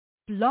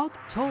Blog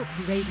Talk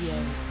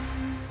Radio.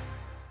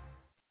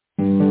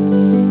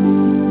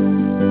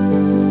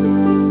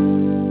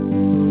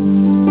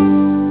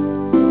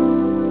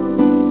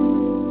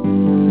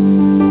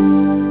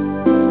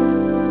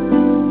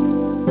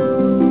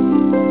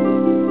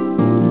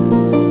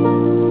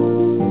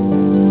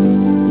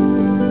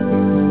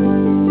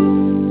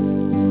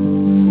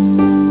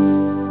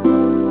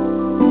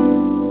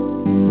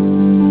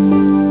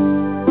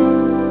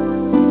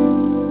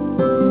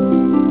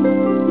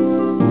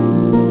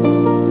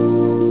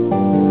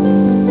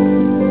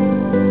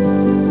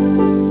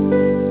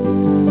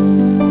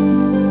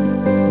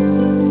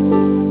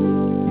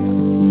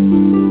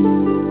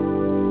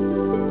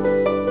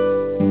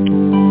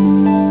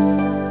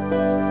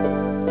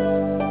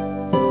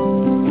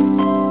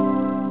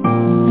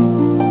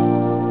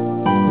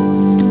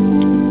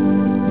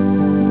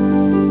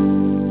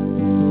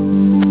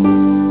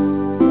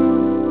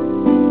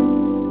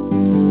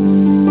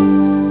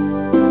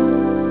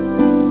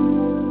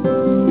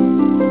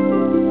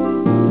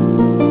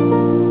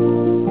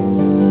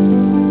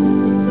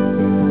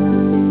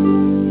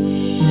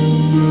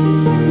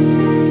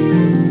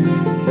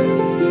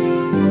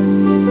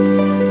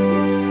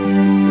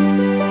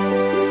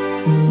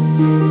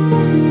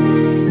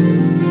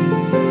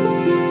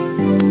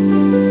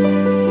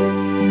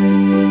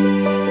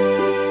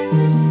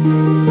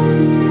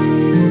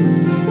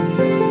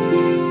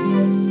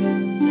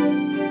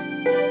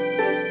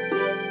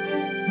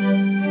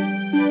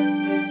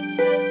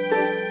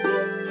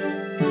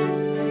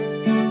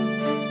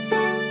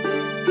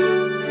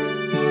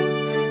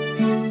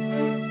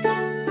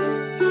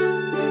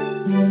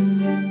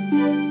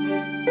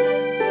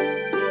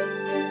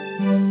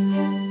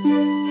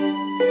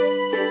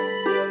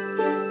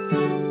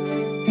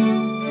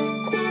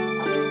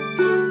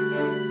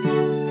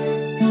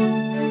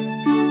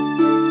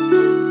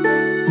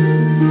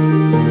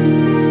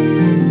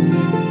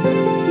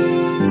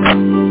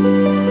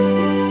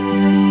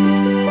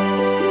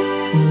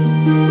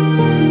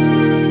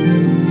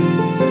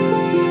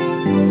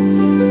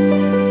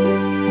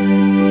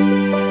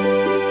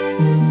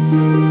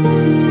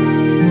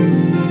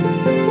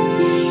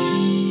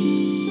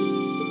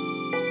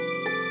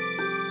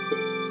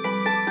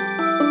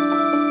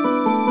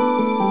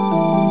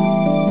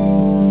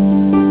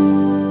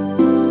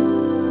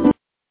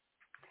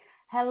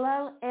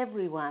 Hello,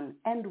 everyone,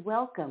 and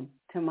welcome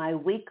to my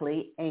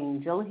weekly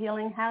Angel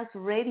Healing House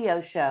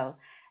radio show,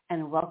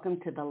 and welcome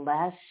to the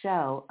last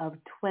show of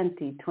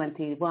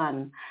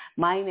 2021.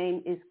 My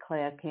name is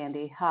Claire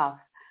Candy Huff.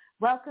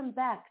 Welcome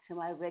back to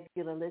my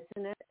regular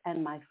listeners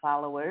and my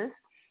followers,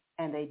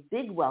 and a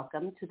big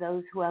welcome to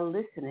those who are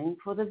listening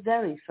for the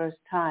very first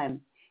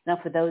time. Now,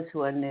 for those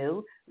who are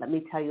new, let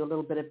me tell you a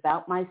little bit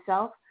about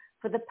myself.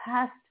 For the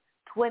past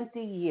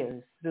 20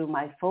 years, through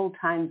my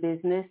full-time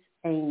business,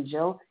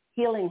 Angel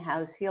Healing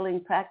House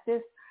Healing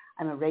Practice,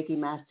 I'm a Reiki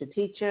Master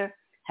Teacher,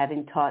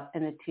 having taught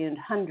and attuned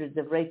hundreds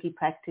of Reiki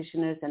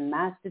practitioners and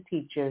Master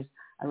Teachers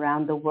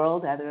around the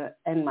world, either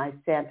in my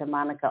Santa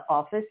Monica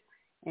office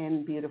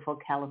in beautiful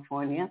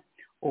California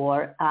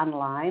or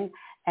online.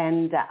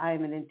 And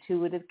I'm an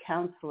intuitive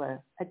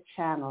counselor, a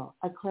channel,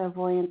 a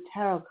clairvoyant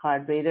tarot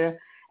card reader,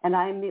 and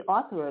I'm the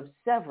author of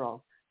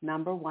several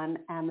 #1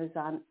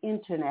 Amazon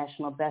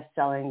international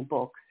best-selling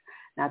books.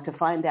 Now, to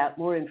find out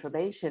more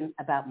information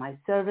about my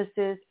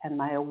services and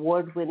my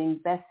award-winning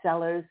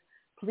bestsellers,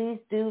 please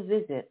do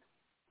visit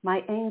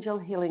my Angel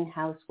Healing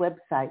House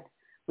website,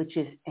 which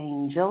is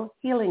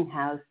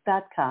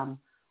angelhealinghouse.com,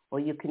 or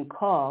you can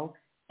call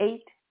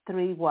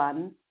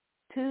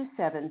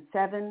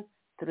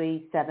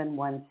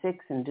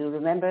 831-277-3716, and do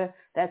remember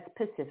that's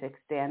Pacific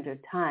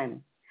Standard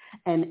Time.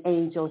 And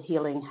Angel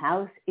Healing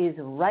House is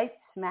right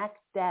smack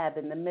dab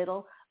in the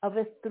middle of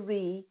a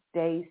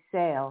 3-day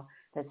sale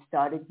that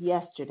started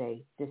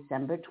yesterday,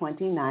 December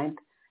 29th,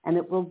 and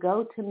it will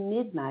go to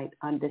midnight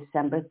on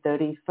December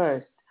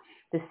 31st.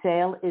 The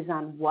sale is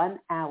on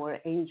 1-hour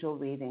angel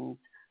readings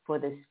for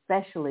the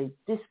specially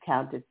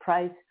discounted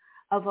price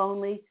of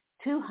only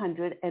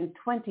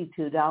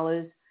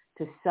 $222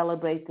 to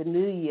celebrate the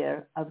new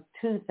year of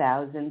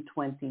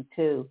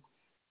 2022.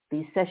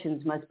 These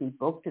sessions must be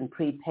booked and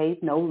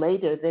prepaid no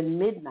later than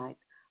midnight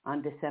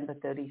on December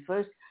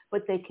 31st,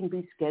 but they can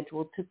be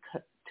scheduled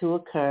to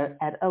occur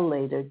at a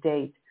later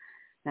date.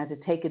 Now, to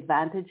take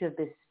advantage of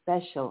this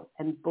special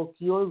and book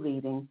your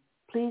reading,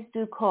 please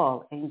do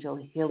call Angel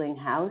Healing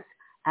House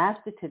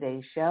after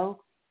today's show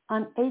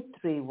on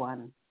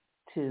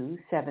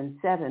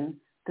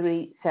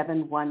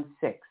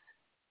 831-277-3716.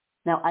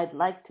 Now, I'd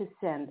like to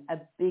send a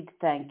big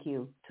thank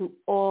you to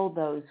all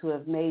those who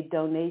have made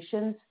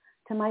donations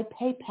to my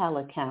PayPal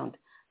account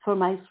for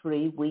my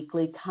free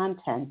weekly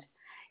content.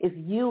 If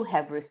you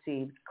have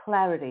received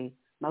clarity,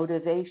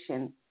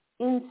 motivation,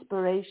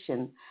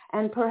 inspiration,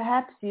 and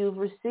perhaps you've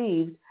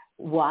received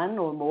one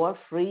or more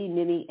free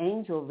mini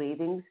angel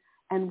readings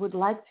and would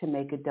like to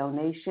make a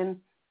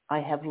donation,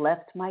 I have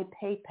left my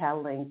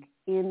PayPal link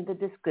in the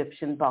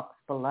description box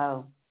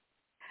below.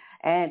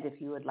 And if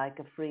you would like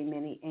a free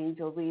mini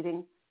angel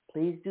reading,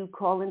 please do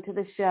call into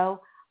the show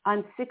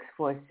on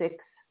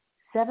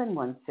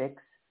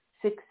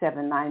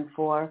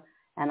 646-716-6794,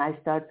 and I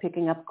start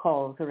picking up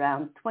calls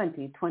around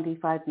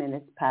 25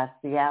 minutes past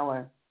the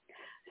hour.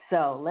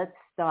 So let's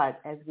start,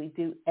 as we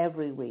do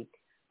every week,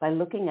 by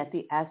looking at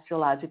the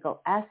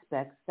astrological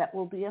aspects that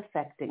will be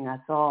affecting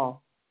us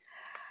all.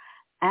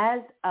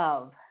 As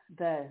of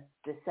the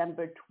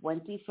December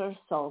 21st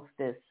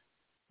solstice,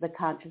 the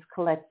Conscious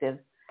Collective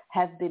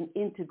have been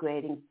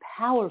integrating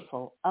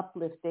powerful,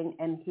 uplifting,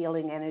 and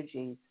healing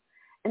energies.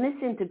 And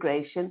this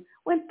integration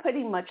went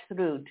pretty much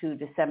through to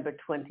December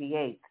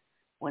 28th,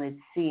 when it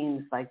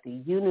seems like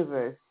the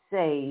universe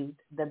saved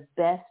the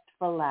best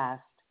for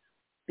last,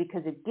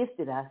 because it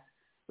gifted us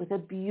with a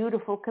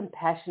beautiful,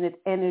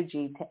 compassionate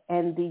energy to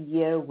end the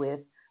year with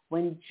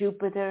when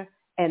Jupiter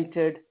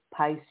entered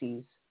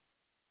Pisces.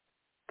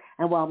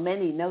 And while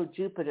many know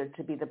Jupiter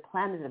to be the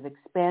planet of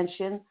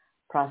expansion,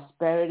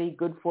 prosperity,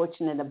 good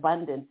fortune, and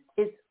abundance,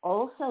 it's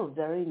also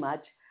very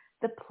much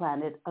the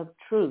planet of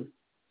truth,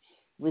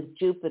 with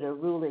Jupiter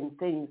ruling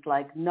things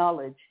like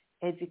knowledge,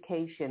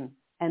 education,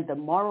 and the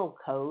moral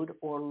code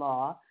or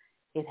law.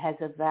 It has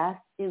a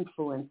vast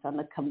influence on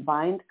the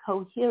combined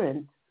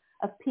coherence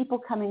of people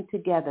coming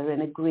together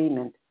in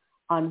agreement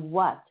on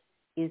what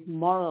is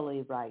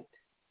morally right.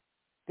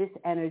 This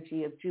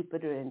energy of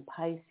Jupiter in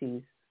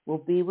Pisces will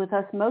be with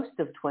us most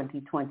of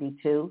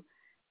 2022,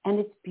 and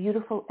its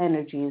beautiful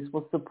energies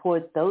will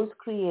support those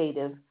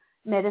creative,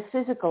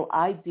 metaphysical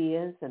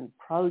ideas and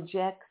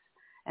projects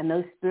and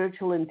those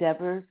spiritual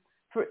endeavors.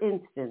 For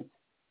instance,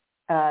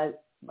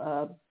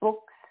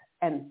 books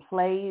and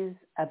plays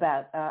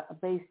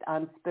based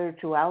on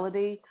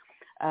spirituality,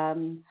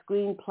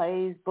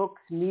 screenplays,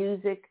 books,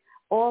 music,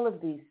 all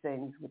of these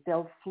things,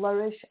 they'll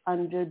flourish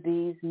under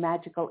these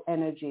magical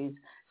energies.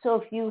 So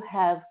if you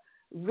have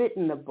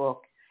written a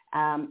book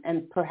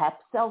and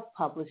perhaps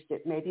self-published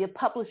it, maybe a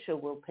publisher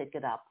will pick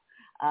it up.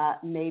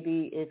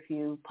 Maybe if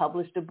you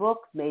published a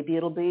book, maybe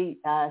it'll be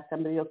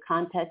somebody will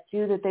contact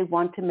you that they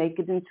want to make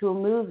it into a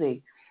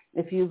movie.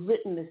 If you've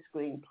written a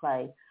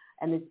screenplay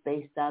and it's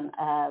based on,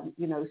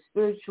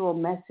 spiritual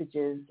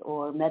messages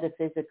or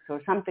metaphysics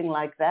or something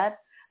like that,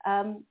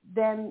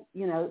 then,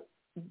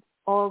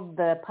 all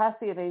the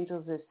Posse of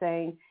Angels are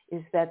saying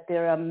is that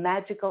there are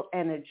magical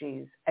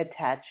energies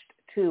attached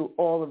to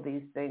all of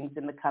these things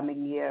in the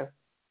coming year.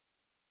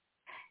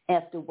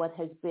 After what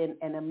has been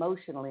an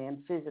emotionally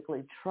and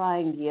physically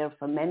trying year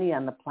for many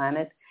on the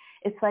planet,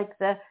 it's like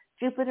the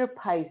Jupiter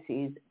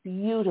Pisces,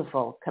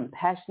 beautiful,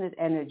 compassionate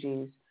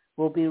energies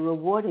will be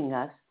rewarding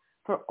us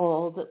for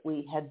all that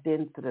we have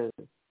been through.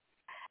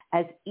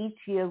 As each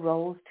year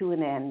rolls to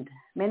an end,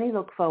 many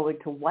look forward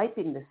to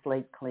wiping the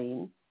slate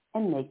clean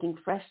and making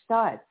fresh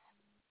starts.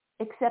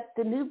 Except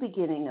the new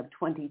beginning of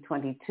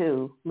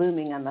 2022,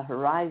 looming on the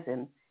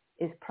horizon,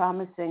 is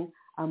promising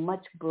a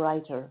much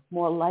brighter,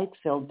 more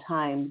light-filled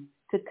time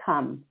to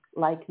come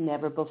like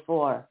never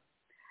before.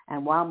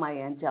 And while my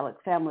angelic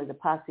family, the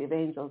Posse of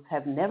Angels,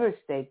 have never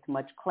staked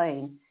much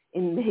claim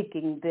in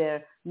making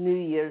their New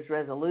Year's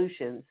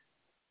resolutions,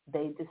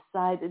 they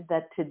decided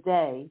that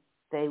today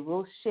they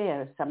will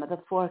share some of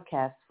the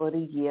forecasts for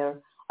the year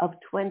of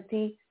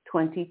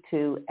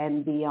 2022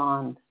 and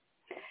beyond.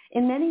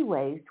 In many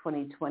ways,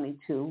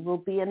 2022 will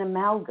be an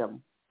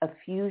amalgam, a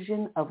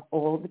fusion of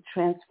all the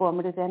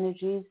transformative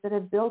energies that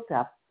have built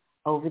up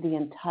over the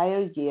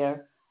entire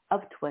year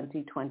of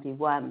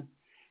 2021,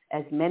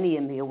 as many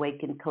in the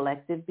Awakened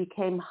Collective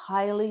became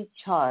highly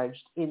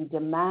charged in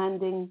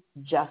demanding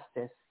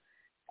justice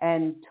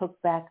and took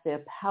back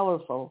their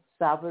powerful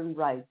sovereign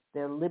rights,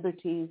 their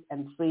liberties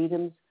and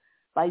freedoms,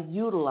 by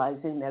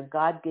utilizing their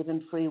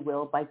God-given free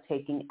will by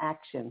taking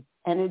action.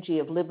 Energy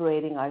of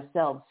liberating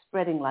ourselves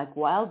spreading like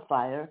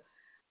wildfire,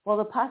 while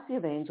the Posse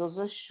of Angels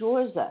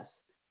assures us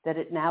that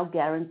it now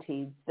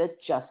guarantees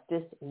that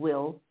justice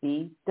will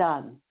be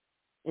done.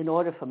 In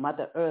order for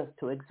Mother Earth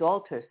to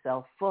exalt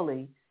herself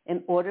fully,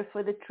 in order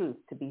for the truth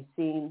to be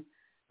seen,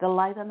 the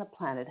light on the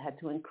planet had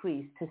to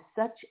increase to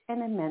such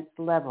an immense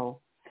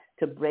level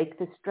to break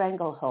the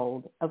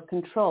stranglehold of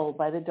control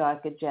by the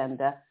dark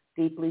agenda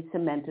deeply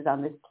cemented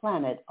on this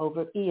planet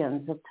over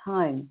eons of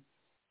time.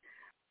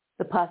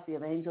 The Posse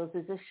of Angels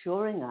is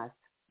assuring us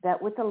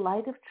that with the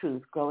light of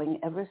truth growing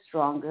ever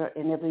stronger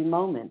in every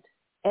moment,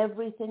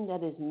 everything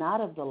that is not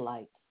of the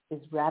light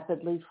is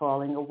rapidly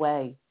falling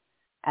away,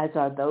 as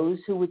are those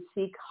who would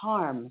seek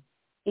harm,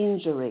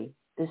 injury,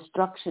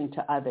 destruction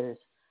to others,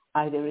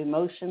 either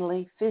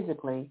emotionally,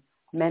 physically,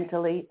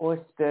 mentally,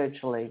 or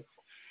spiritually.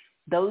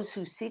 Those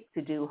who seek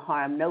to do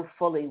harm know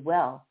fully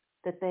well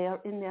that they are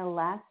in their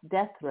last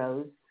death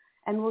throes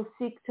and will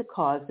seek to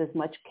cause as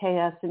much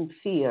chaos and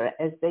fear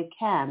as they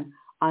can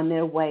on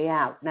their way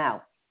out.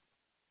 Now,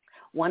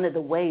 one of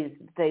the ways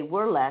they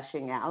were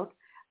lashing out,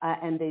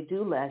 and they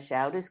do lash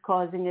out, is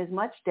causing as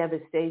much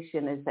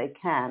devastation as they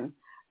can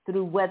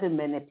through weather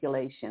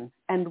manipulation.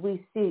 And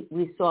we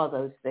saw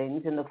those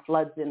things in the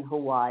floods in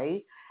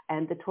Hawaii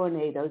and the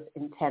tornadoes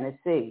in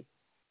Tennessee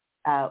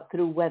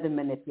through weather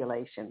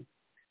manipulation.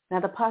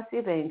 Now, the Posse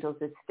of Angels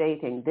is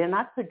stating they're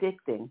not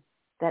predicting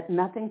that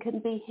nothing can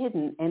be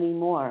hidden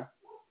anymore.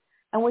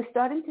 And we're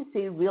starting to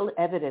see real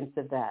evidence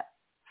of that.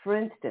 For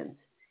instance,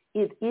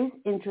 it is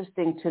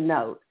interesting to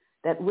note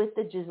that with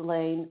the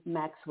Ghislaine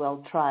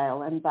Maxwell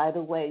trial, and by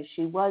the way,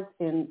 she was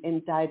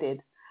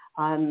indicted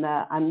on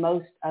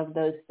most of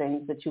those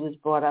things that she was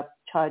brought up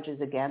charges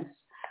against,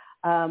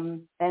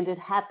 and it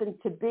happened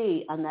to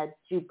be on that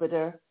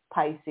Jupiter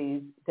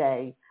Pisces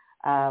day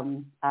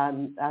on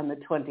the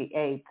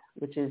 28th,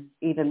 which is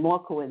even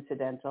more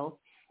coincidental.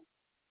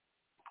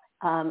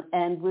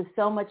 And with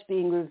so much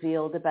being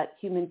revealed about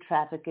human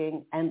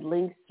trafficking and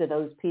links to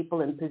those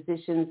people in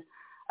positions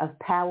of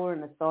power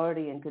and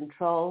authority and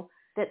control,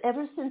 that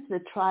ever since the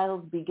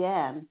trials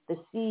began, the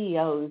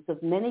CEOs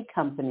of many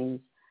companies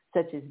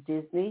such as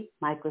Disney,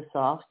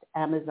 Microsoft,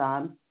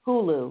 Amazon,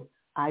 Hulu,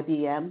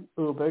 IBM,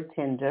 Uber,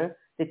 Tinder,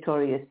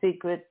 Victoria's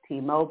Secret,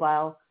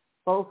 T-Mobile,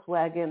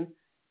 Volkswagen,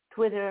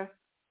 Twitter,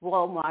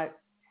 Walmart,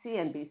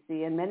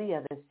 CNBC, and many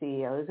other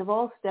CEOs have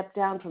all stepped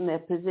down from their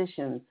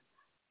positions.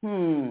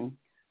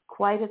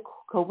 Quite a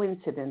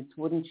coincidence,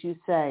 wouldn't you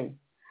say?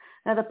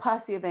 Now the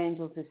Posse of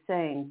Angels is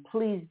saying,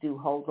 please do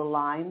hold the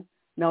line,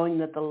 knowing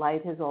that the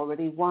light has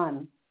already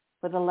won.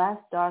 For the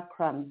last dark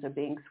crumbs are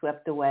being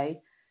swept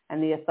away,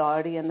 and the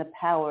authority and the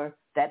power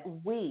that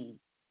we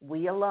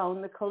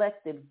alone, the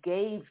collective,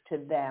 gave to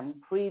them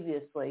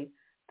previously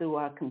through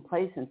our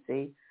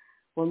complacency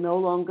will no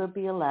longer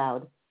be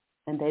allowed,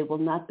 and they will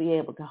not be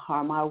able to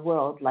harm our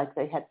world like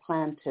they had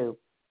planned to.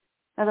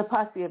 Now, the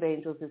Posse of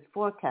Angels is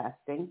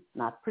forecasting,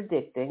 not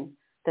predicting,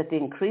 that the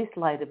increased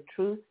light of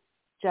truth,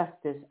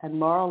 justice, and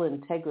moral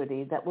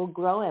integrity that will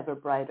grow ever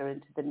brighter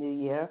into the new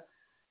year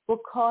will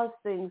cause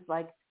things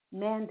like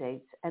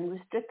mandates and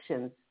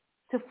restrictions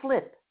to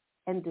flip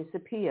and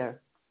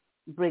disappear,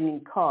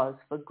 bringing cause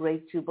for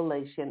great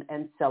jubilation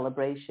and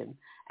celebration.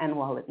 And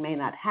while it may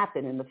not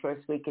happen in the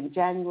first week in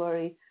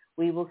January,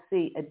 we will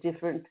see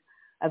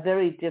a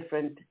very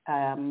different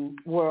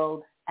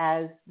world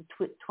as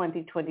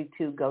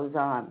 2022 goes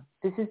on.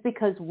 This is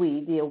because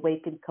we, the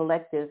awakened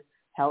collective,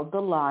 held the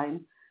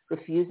line,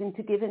 refusing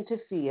to give in to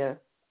fear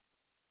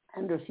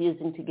and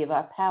refusing to give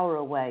our power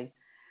away.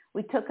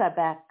 We took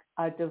back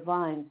our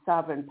divine,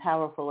 sovereign,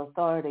 powerful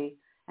authority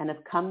and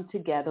have come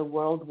together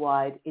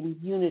worldwide in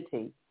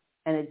unity.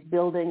 And it's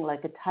building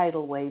like a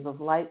tidal wave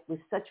of light with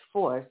such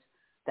force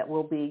that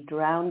will be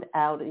drowning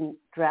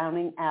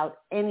out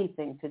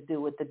anything to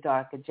do with the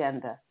dark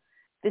agenda.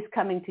 This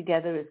coming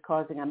together is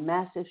causing a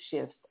massive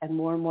shift, and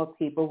more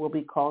people will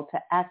be called to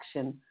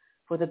action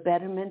for the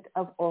betterment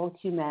of all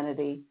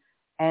humanity,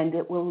 and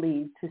it will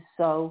lead to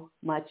so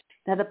much.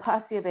 Now, the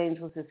Posse of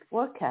Angels is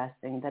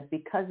forecasting that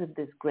because of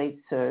this great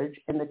surge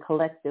in the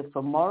collective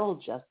for moral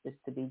justice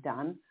to be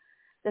done,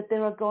 that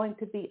there are going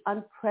to be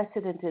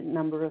unprecedented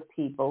number of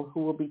people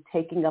who will be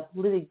taking up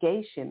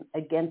litigation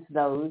against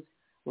those,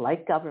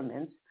 like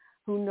governments,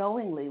 who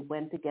knowingly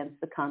went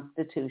against the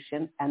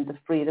Constitution and the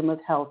freedom of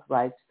health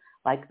rights,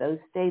 like those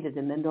stated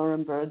in the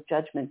Nuremberg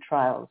judgment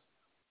trials,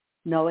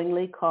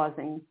 knowingly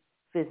causing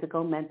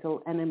physical,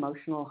 mental, and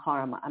emotional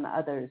harm on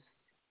others.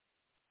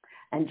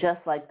 And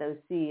just like those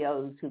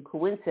CEOs who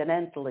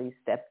coincidentally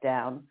stepped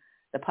down,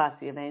 the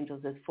Posse of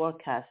Angels is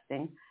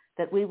forecasting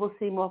that we will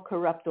see more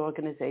corrupt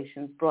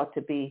organizations brought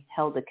to be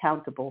held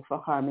accountable for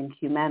harming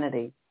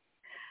humanity.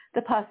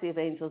 The Posse of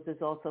Angels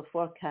is also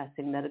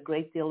forecasting that a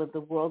great deal of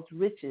the world's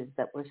riches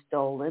that were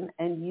stolen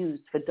and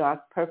used for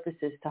dark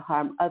purposes to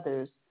harm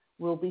others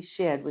will be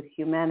shared with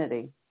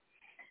humanity.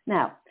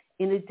 Now,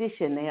 in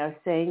addition, they are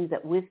saying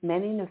that with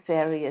many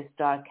nefarious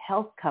dark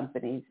health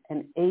companies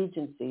and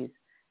agencies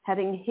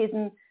having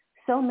hidden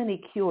so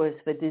many cures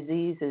for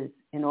diseases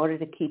in order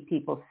to keep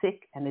people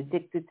sick and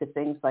addicted to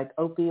things like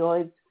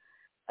opioids,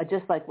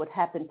 just like what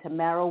happened to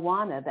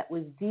marijuana that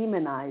was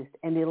demonized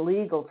and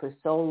illegal for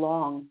so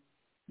long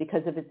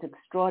because of its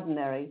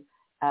extraordinary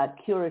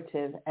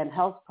curative and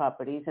health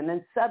properties, and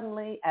then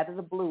suddenly, out of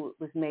the blue,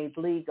 it was made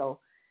legal.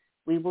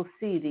 We will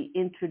see the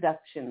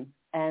introduction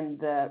and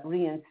the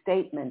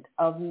reinstatement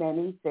of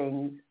many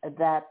things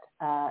that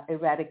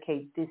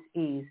eradicate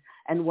dis-ease.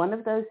 And one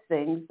of those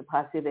things, the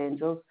Posse of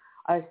Angels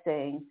are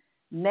saying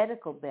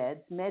medical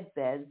beds, med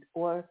beds,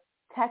 or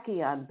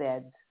tachyon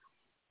beds,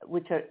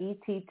 which are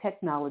ET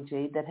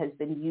technology that has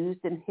been used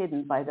and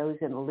hidden by those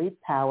in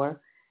elite power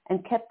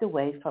and kept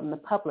away from the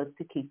public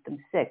to keep them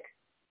sick.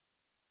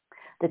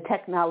 The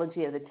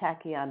technology of the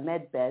tachyon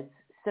med beds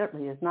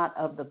certainly is not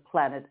of the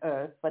planet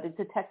Earth, but it's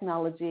a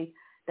technology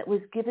that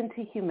was given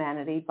to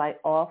humanity by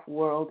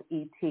off-world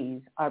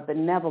ETs, our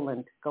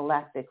benevolent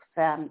galactic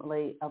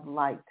family of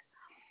light.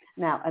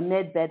 Now, a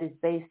med bed is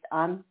based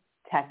on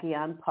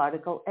tachyon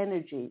particle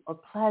energy or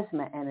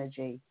plasma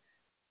energy.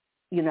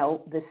 You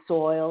know, the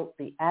soil,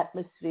 the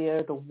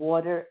atmosphere, the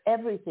water,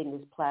 everything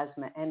is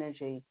plasma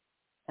energy.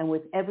 And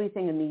with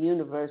everything in the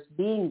universe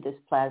being this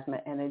plasma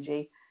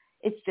energy,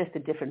 it's just a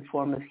different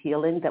form of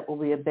healing that will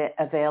be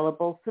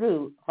available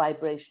through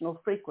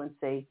vibrational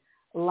frequency,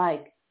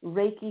 like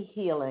Reiki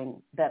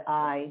healing that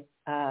I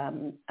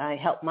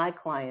help my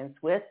clients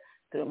with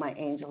through my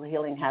Angel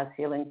Healing House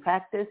healing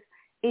practice,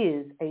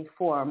 is a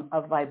form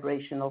of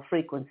vibrational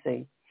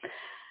frequency.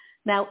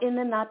 Now, in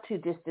the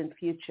not-too-distant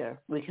future,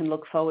 we can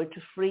look forward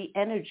to free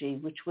energy,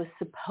 which was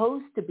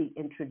supposed to be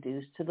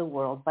introduced to the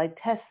world by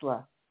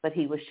Tesla, but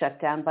he was shut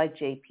down by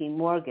J.P.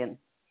 Morgan.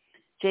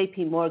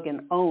 J.P.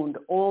 Morgan owned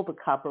all the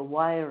copper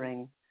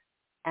wiring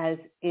as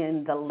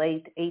in the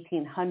late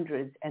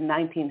 1800s and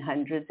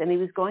 1900s, and he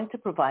was going to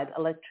provide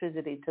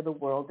electricity to the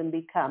world and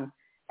become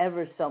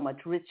ever so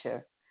much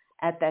richer.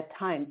 At that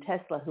time,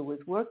 Tesla, who was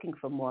working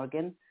for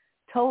Morgan,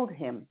 told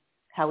him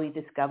how he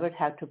discovered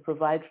how to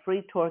provide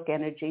free torque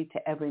energy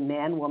to every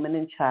man, woman,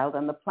 and child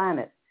on the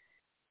planet.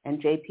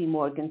 And J.P.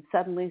 Morgan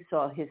suddenly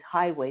saw his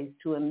highways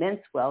to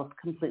immense wealth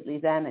completely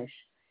vanish.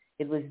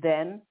 It was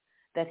then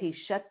that he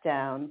shut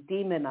down,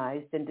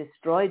 demonized, and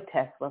destroyed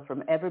Tesla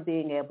from ever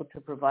being able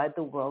to provide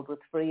the world with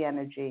free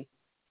energy.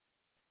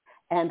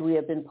 And we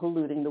have been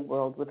polluting the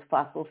world with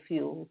fossil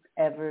fuels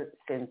ever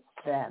since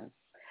then.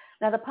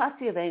 Now, the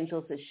Posse of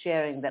Angels is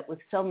sharing that with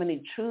so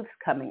many truths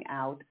coming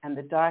out and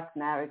the dark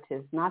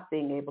narratives not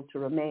being able to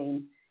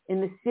remain in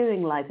the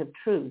searing light of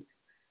truth,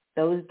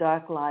 those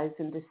dark lies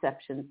and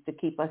deceptions to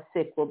keep us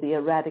sick will be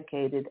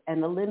eradicated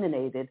and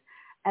eliminated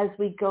as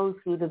we go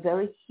through the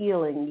very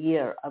healing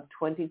year of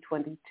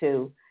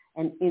 2022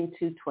 and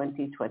into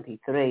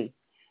 2023.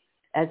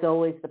 As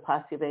always, the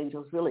Posse of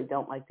Angels really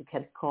don't like to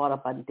get caught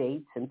up on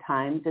dates and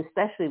times,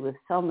 especially with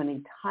so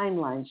many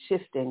timelines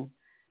shifting.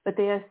 But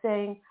they are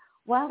saying,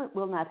 while it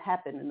will not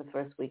happen in the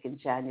first week in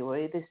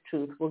January, this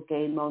truth will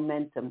gain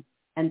momentum.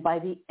 And by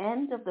the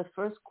end of the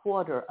first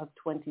quarter of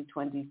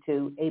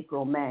 2022,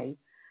 April, May,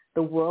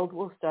 the world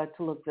will start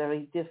to look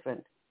very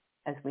different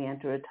as we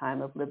enter a time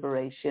of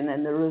liberation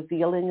and the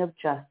revealing of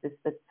justice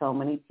that so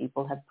many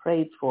people have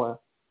prayed for.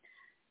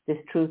 This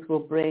truth will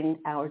bring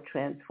our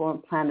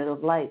transformed planet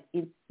of light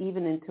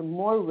even into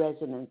more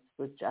resonance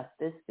with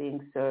justice being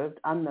served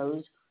on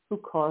those who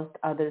caused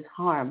others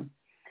harm.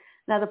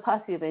 Now, the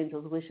Posse of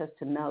Angels wish us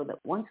to know that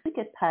once we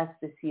get past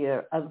this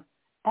year of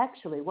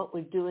actually what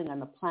we're doing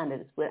on the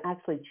planet is we're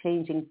actually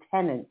changing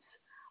tenets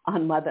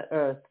on Mother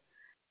Earth.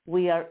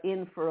 We are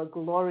in for a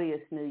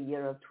glorious new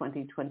year of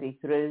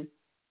 2023,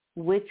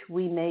 which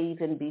we may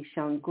even be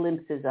shown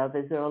glimpses of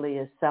as early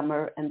as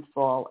summer and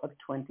fall of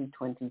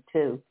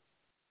 2022.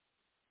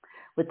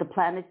 With the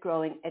planet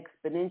growing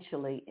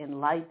exponentially in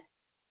light,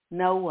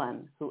 no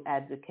one who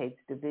advocates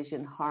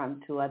division,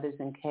 harm to others,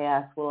 and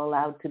chaos will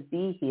allow to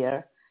be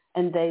here,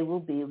 and they will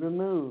be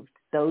removed.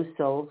 Those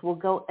souls will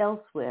go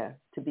elsewhere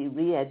to be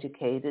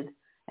re-educated,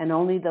 and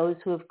only those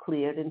who have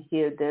cleared and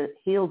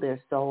healed their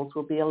souls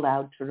will be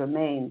allowed to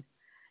remain.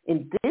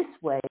 In this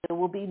way, there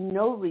will be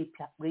no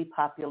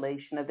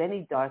repopulation of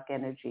any dark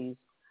energies.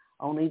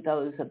 Only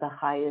those of the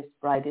highest,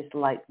 brightest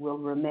light will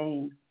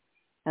remain.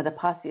 Now, the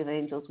Posse of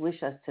Angels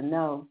wish us to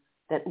know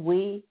that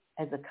we,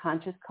 as a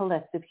conscious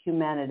collective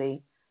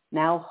humanity,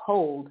 now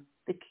hold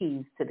the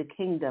keys to the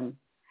kingdom.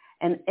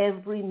 And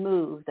every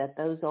move that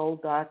those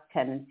old dark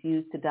tenets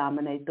used to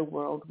dominate the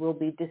world will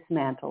be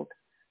dismantled.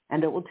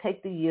 And it will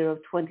take the year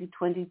of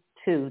 2022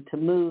 to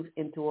move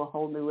into a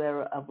whole new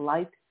era of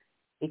light,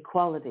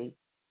 equality,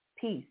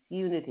 peace,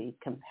 unity,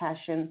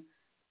 compassion,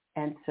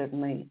 and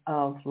certainly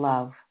of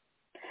love.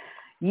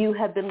 You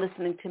have been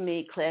listening to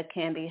me, Claire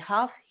Candy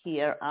Huff,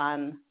 here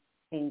on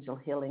Angel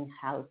Healing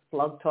House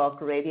Blog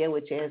Talk Radio,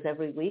 which airs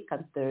every week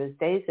on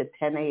Thursdays at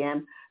 10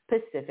 a.m.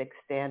 Pacific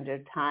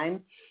Standard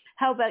Time.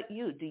 How about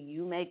you? Do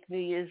you make New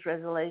Year's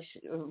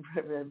resolutions?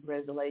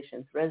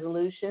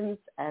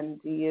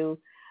 And do you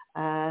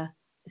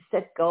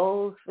set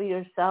goals for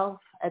yourself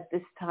at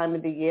this time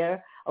of the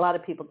year? A lot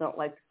of people don't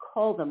like to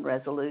call them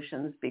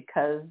resolutions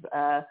because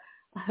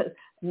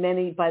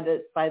many by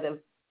the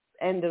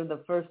end of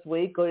the first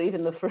week or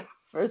even the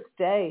first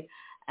day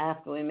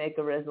after we make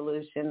a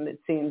resolution, it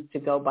seems to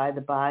go by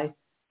the by.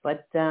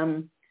 But,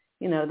 the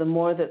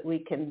more that we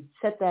can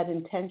set that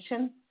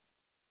intention,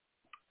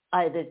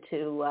 either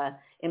to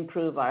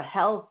improve our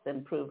health,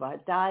 improve our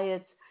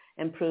diets,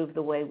 improve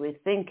the way we're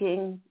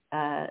thinking,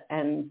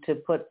 and to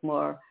put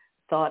more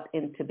thought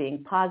into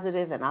being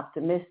positive and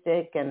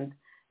optimistic and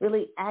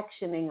really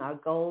actioning our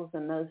goals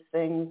and those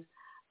things,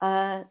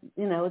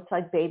 it's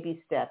like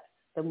baby steps.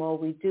 The more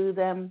we do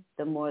them,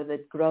 the more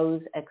that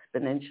grows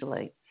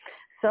exponentially.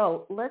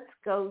 So let's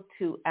go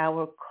to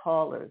our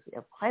callers. We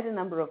have quite a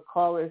number of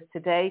callers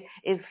today.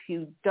 If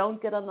you don't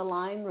get on the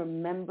line,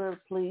 remember,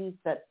 please,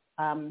 that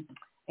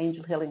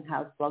Angel Healing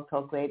House Blog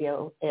Talk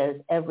Radio airs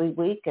every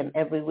week, and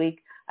every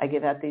week I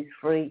give out these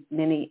free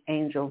mini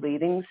angel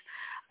readings.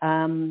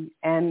 And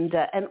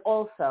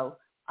also,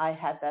 I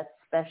have that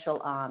special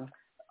on.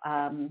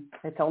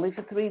 It's only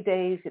for 3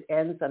 days. It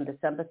ends on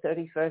December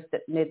 31st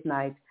at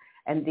midnight,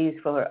 and these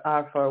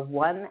are for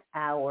 1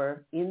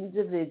 hour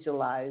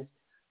individualized,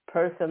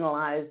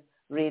 personalized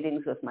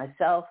readings with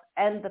myself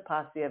and the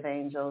Posse of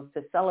Angels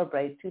to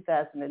celebrate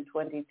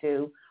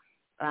 2022.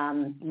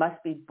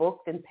 Must be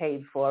booked and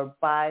paid for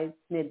by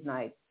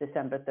midnight,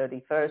 December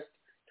 31st,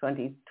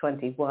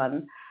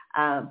 2021.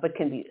 but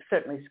can be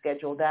certainly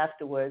scheduled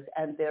afterwards,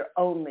 and they're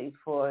only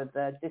for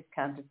the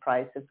discounted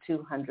price of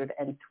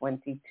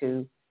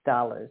 $222.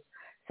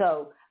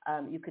 So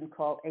you can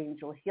call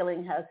Angel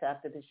Healing House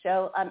after the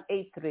show on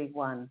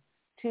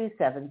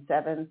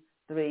 831-277-3716,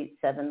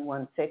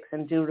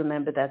 and do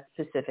remember that's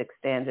Pacific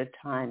Standard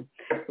Time.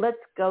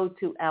 Let's go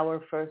to our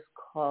first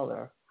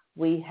caller.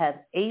 We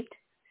have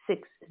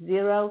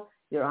 860.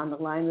 You're on the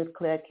line with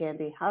Claire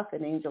Candy Huff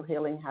and Angel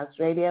Healing House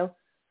Radio.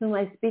 Who am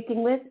I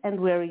speaking with, and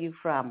where are you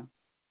from?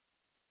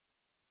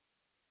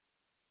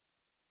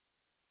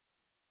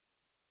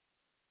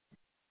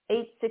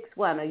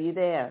 861, are you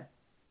there?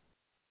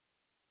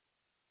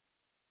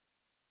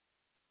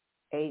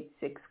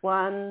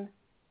 861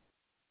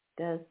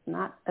 does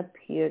not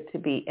appear to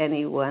be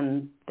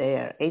anyone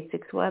there.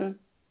 861,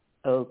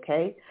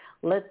 okay.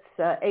 Let's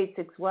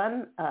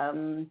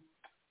 861.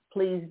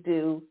 Please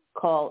do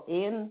call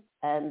in,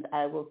 and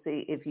I will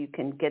see if you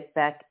can get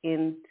back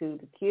into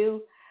the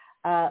queue.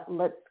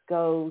 Let's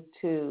go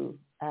to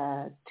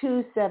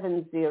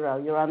 270.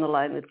 You're on the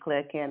line with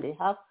Claire Candy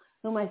Huff.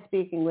 Who am I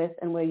speaking with,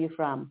 and where are you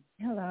from?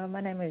 Hello, my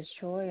name is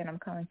Joy, and I'm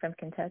calling from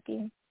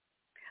Kentucky.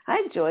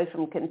 Hi, Joy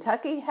from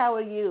Kentucky. How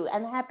are you?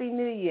 And Happy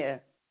New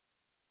Year.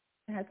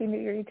 Happy New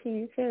Year to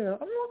you, too.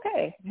 I'm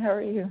okay. How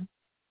are you?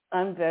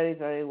 I'm very,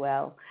 very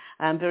well.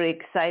 I'm very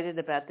excited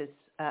about this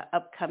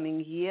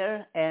upcoming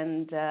year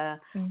and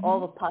all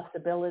the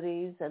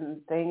possibilities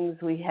and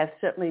things. We have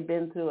certainly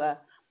been through a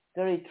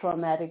very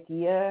traumatic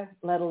year,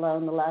 let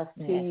alone the last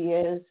 2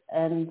 years.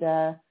 And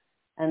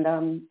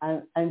I'm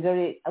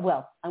very,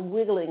 I'm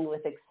wiggling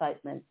with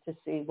excitement to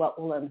see what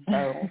will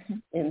unfold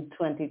in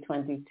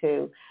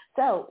 2022.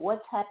 So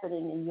what's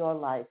happening in your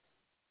life?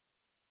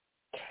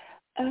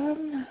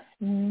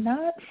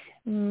 Not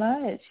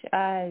much.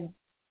 I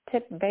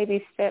took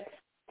baby steps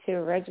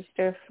to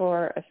register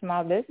for a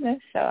small business,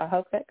 so I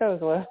hope that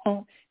goes well.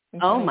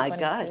 Oh my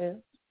gosh.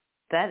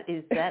 That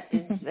is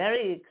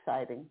very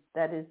exciting.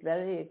 That is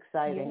very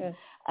exciting. Yes.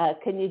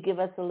 Can you give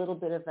us a little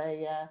bit of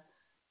a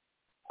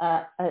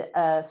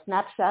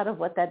snapshot of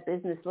what that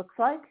business looks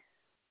like?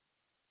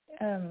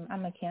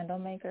 I'm a candle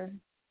maker,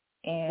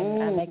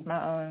 and I make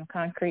my own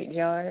concrete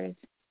jars.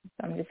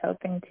 So I'm just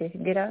hoping to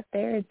get out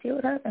there and see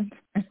what happens.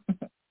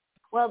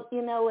 Well,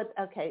 you know what?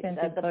 Okay,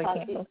 the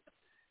Posse.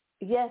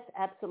 Yes,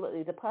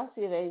 absolutely. The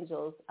Posse of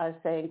Angels are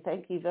saying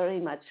thank you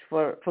very much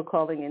for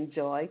calling in,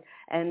 Joy.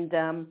 And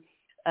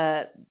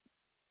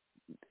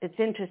it's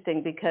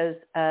interesting because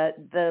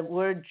the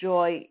word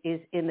joy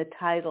is in the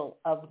title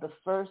of the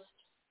first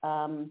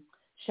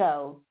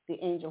show, the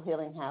Angel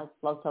Healing House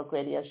Blog Talk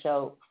Radio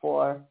show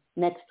for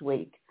next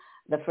week,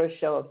 the first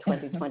show of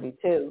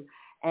 2022.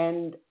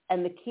 And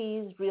the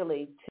keys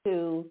really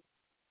to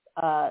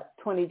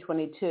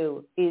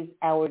 2022 is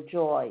our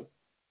joy.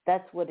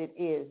 That's what it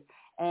is.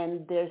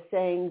 And they're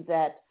saying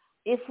that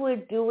if we're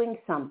doing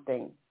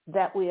something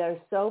that we are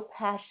so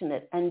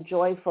passionate and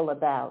joyful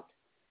about,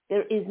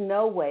 there is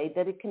no way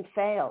that it can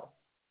fail.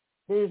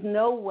 There's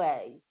no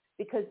way,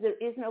 because there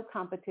is no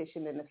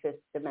competition in the fifth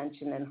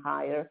dimension and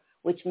higher,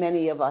 which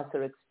many of us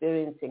are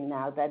experiencing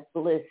now, that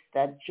bliss,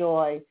 that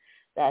joy,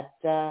 that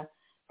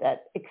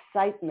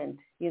excitement,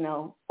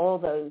 all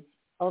those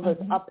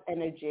up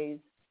energies.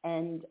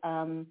 And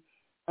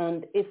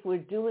if we're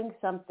doing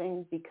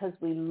something because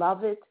we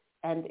love it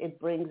and it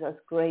brings us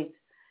great,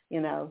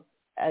 a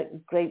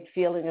great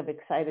feeling of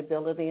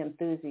excitability,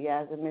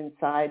 enthusiasm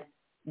inside,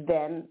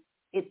 then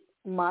it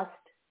must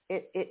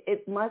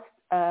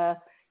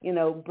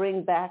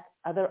bring back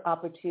other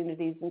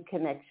opportunities and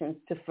connections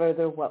to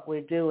further what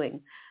we're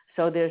doing.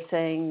 So they're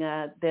saying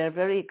they're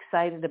very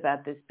excited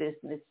about this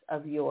business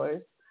of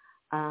yours.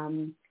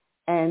 And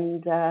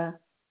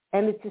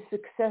it's a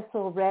success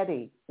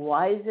already.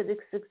 Why is it a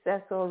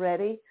success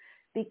already?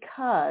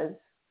 Because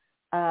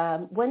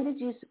when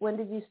did you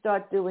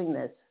start doing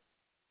this?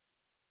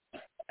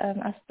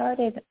 I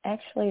started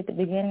actually at the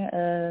beginning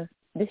of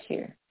this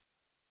year.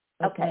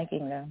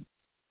 Making them.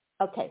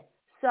 Okay.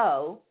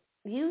 So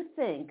you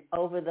think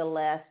over the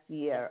last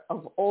year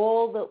of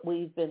all that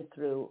we've been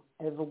through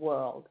as a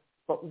world,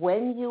 but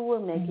when you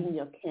were making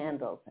your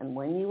candles and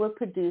when you were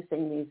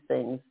producing these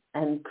things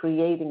and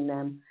creating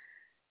them,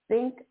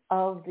 think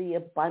of the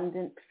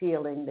abundant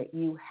feeling that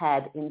you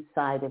had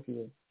inside of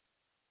you.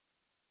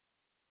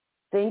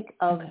 Think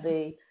of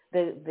the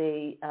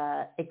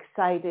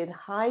excited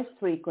high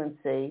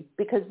frequency,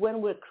 because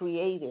when we're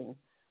creating,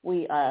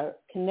 we are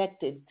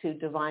connected to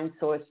Divine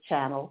Source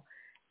Channel,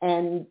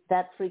 and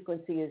that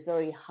frequency is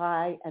very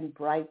high and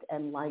bright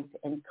and light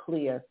and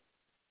clear.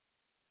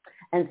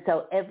 And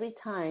so every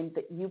time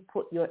that you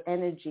put your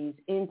energies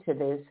into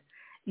this,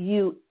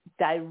 you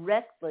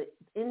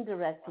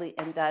indirectly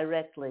and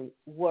directly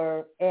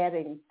were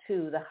adding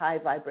to the high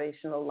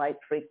vibrational light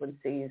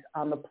frequencies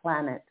on the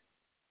planet.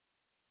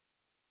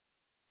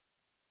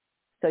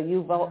 So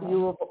you've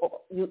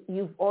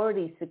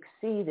already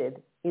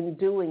succeeded in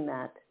doing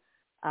that.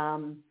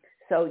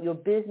 So your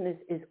business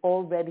is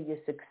already a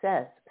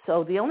success.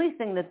 So the only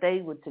thing that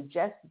they would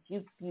suggest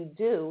that you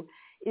do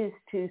is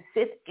to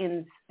sit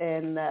in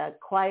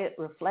quiet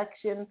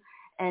reflection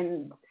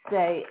and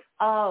say,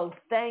 oh,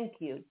 thank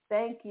you,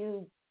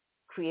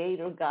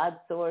 Creator, God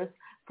Source,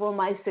 for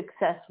my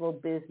successful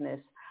business.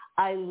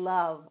 I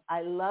love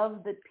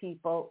that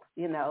people,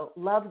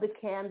 love the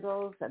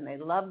candles, and they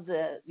love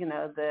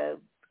the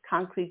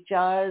concrete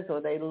jars,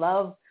 or they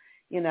love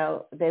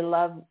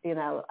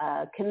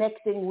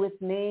connecting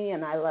with me,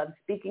 and I love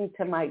speaking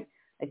to my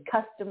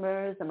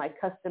customers, and my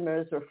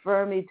customers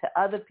refer me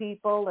to other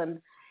people, and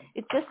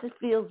it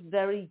feels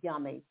very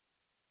yummy.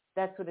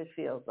 That's what it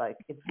feels like.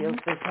 It has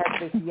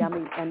this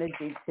yummy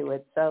energy to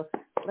it. So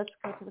let's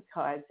go to the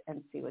cards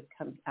and see what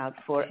comes out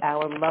for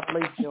our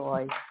lovely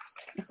Joy.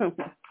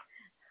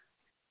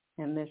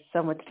 And there's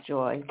so much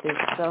joy.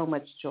 There's so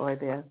much joy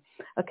there.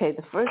 Okay,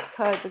 the first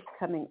card that's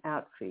coming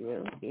out for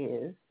you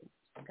is,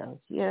 go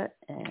here,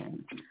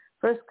 and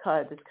first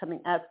card that's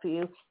coming out for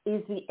you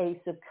is the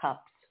Ace of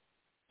Cups.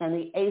 And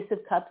the Ace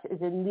of Cups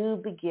is a new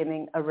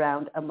beginning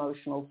around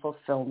emotional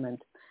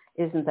fulfillment.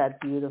 Isn't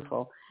that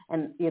beautiful?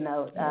 And,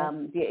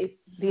 the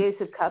Ace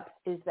of Cups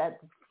is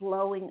that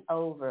flowing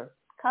over.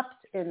 Cups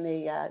in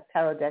the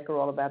tarot deck are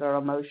all about our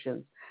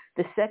emotions.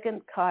 The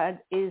second card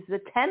is the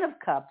 10 of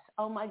Cups.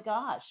 Oh, my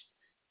gosh.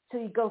 So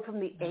you go from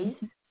the Ace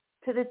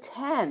to the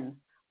 10.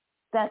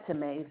 That's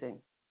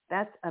amazing.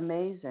 That's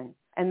amazing.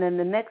 And then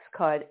the next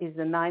card is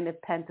the 9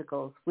 of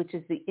Pentacles, which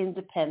is the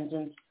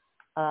independent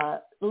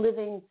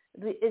living.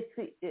 It's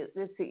the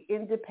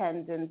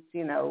independent,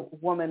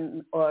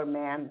 woman or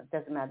man. It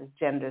doesn't matter,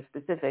 gender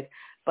specific,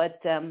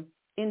 but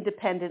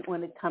independent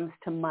when it comes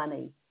to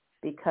money,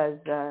 because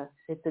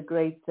it's a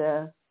great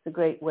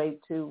way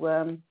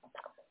to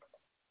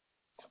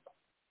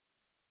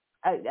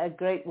a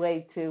great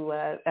way to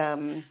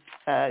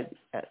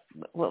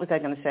what was I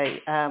going to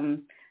say?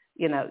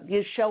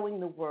 You're showing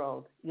the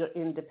world your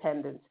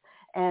independence,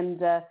 and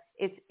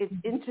it's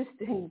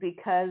interesting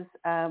because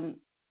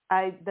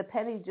the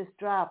penny just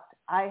dropped.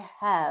 I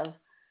have,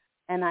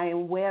 and I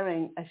am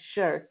wearing a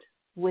shirt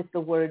with the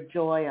word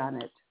joy on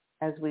it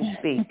as we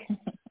speak.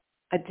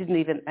 I didn't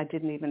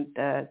even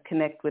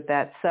connect with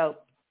that. So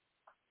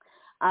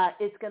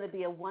it's going to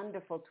be a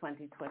wonderful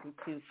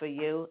 2022 for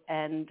you,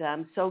 and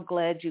I'm so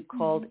glad you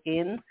called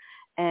in.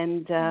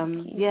 And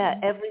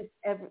every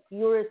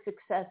you're a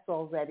success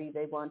already.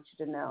 They want you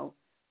to know,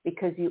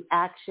 because you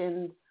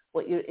actioned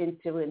what your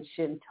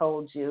intuition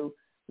told you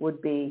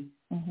would be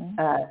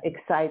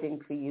exciting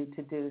for you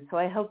to do. So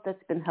I hope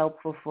that's been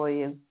helpful for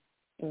you.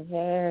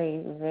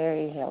 Very,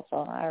 very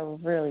helpful. I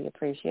really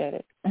appreciate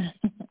it.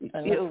 I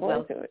look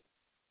forward to it.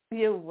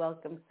 You're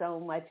welcome so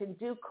much. And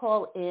do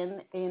call in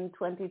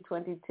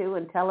 2022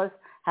 and tell us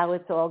how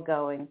it's all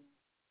going.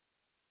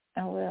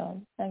 I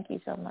will. Thank you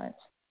so much.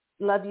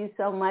 Love you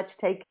so much.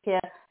 Take care.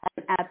 Have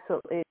an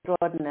absolutely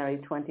extraordinary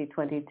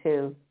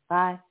 2022.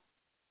 Bye.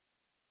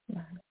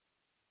 Bye.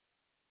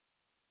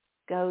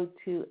 Go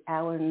to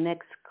our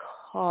next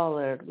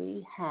caller.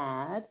 We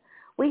have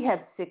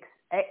 860.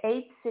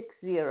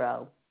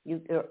 You're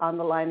on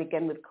the line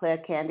again with Claire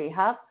Candy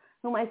Huff.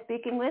 Who am I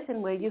speaking with,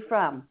 and where are you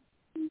from?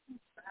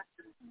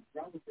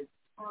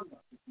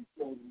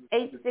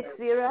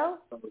 860?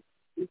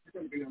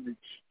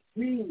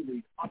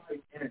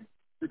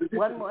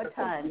 One more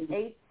time.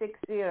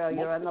 860.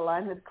 You're on the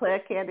line with Claire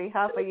Candy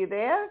Huff. Are you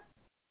there?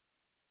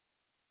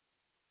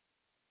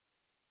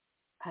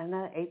 I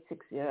know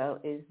 860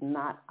 is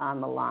not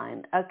on the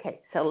line. Okay,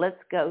 so let's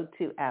go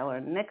to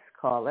our next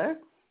caller.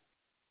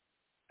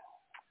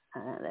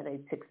 That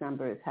 86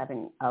 number is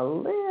having a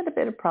little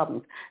bit of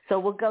problems. So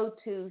we'll go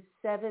to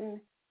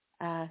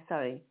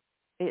 780.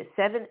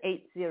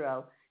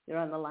 You're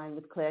on the line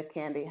with Claire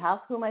Candy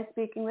Huff. Who am I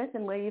speaking with,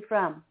 and where are you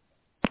from?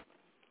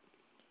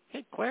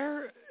 Hey,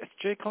 Claire, it's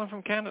Jay calling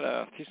from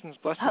Canada. Season's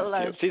blessings Hello.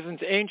 to you.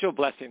 Season's angel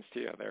blessings to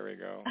you. There we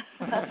go.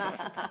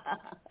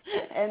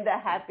 And a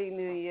happy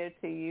new year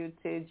to you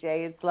too,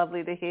 Jay. It's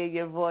lovely to hear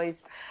your voice.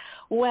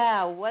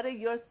 Wow, what are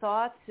your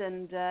thoughts,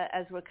 and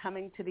as we're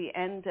coming to the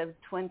end of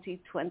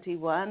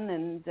 2021,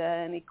 and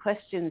any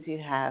questions you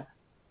have?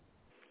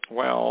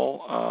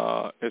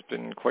 Well, it's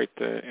been quite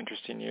the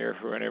interesting year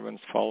for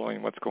anyone's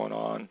following what's going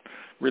on.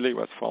 Really,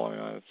 what's following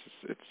on,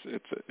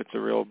 it's a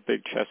real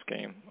big chess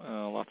game.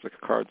 Lots of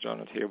cards on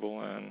the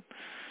table, and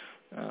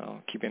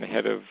keeping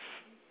ahead of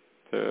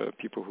the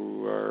people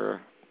who are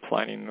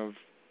planning of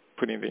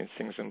putting these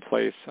things in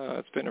place.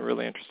 It's been a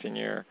really interesting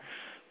year.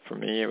 For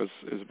me, it was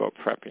about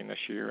prepping this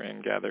year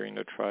and gathering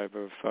a tribe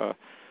of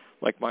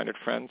like-minded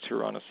friends who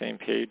are on the same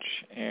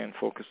page and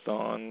focused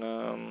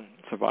on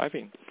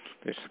surviving,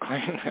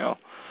 basically now.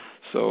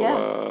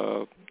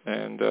 So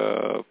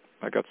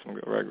I got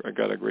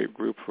a great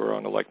group who are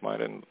on the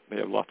like-minded, and they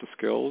have lots of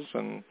skills,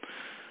 and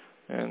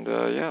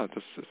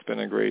it's been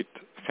a great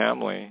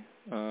family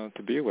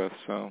to be with.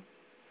 So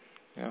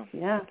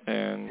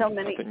and so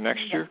many, I think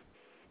next year.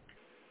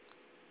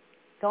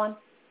 Go on.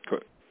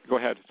 Go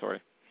ahead.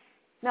 Sorry.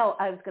 No,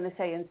 I was going to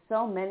say, and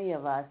so many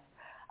of us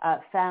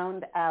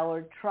found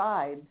our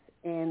tribes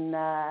in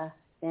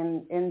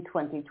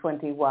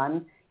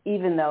 2021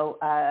 even though,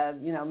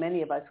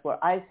 many of us were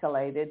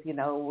isolated,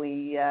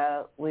 we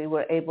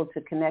were able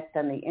to connect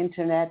on the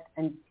internet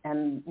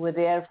and were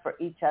there for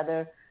each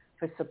other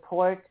for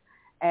support.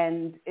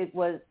 And it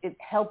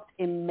helped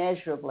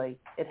immeasurably.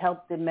 It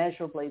helped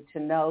immeasurably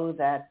to know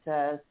that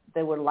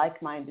there were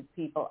like-minded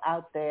people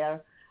out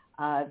there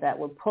that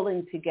were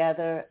pulling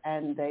together,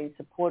 and they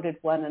supported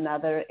one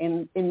another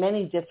in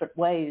many different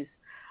ways.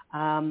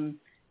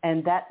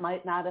 And that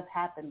might not have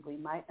happened. We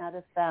might not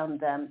have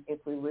found them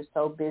if we were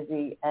so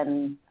busy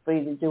and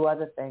free to do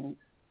other things.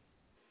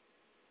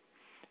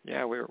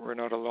 Yeah, we're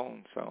not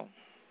alone. So.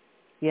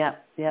 Yeah.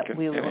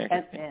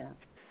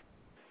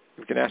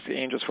 We can ask the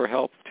angels for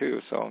help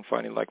too. So I'm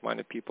finding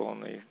like-minded people,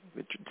 and they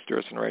steer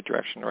us in the right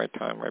direction, right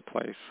time, right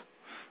place.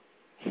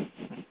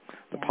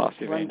 The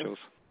posse of angels.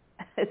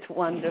 It's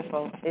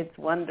wonderful. It's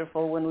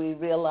wonderful when we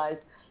realize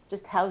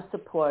just how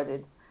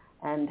supported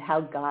and how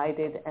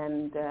guided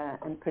and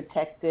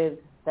protected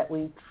that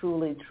we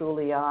truly,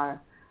 truly are.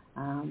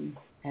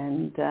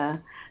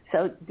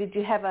 So did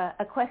you have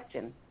a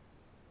question?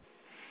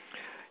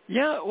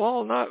 Yeah,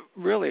 well, not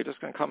really. Just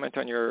going to comment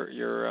on your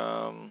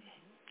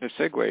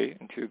segue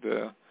into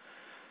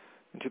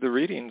the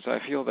readings. I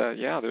feel that,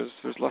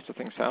 there's lots of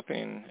things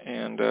happening,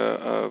 and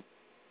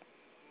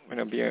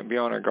be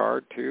on our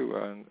guard too,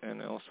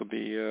 and also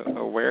be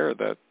aware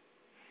that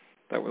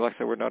like I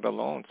said, we're not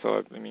alone.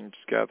 So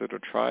just gather the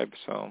tribe.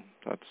 So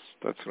that's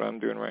what I'm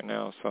doing right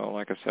now. So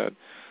like I said,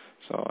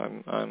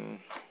 I'm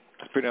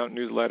just putting out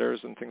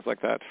newsletters and things like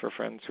that for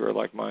friends who are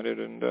like-minded,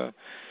 and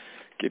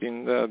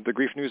getting the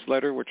grief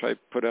newsletter, which I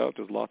put out.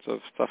 There's lots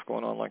of stuff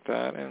going on like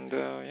that, and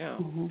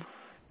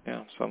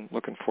so I'm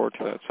looking forward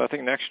to that. So I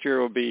think next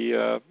year will be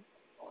I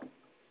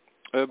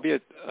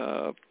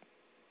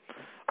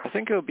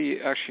think it'll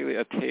be actually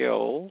a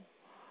tale,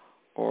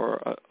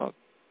 or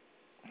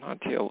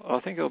not a tale. I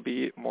think it'll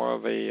be more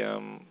of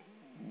a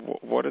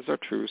what is our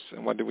truth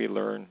and what do we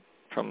learn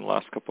from the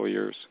last couple of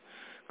years?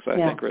 Because I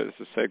think this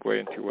is a segue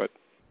into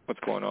what's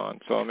going on.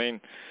 So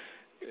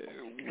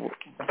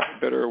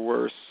better or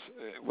worse,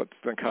 what's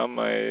going to come?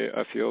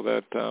 I feel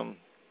that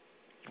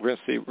we're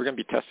going to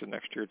be tested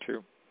next year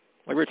too.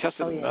 Like we were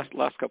tested in the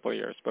last couple of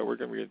years, but we're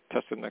going to be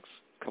tested next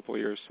couple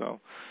of years. So,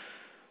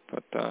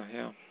 but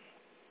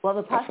Well,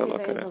 the Posse of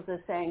Angels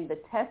are saying the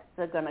tests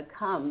are going to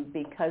come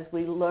because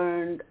we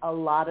learned a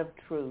lot of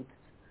truths.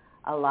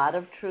 A lot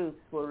of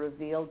truths were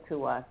revealed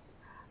to us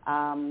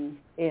in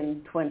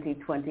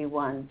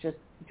 2021. Just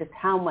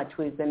how much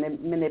we've been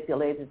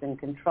manipulated and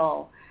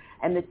controlled.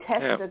 And the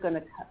tests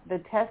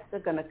are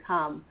going to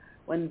come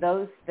when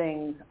those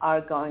things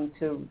are going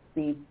to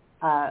be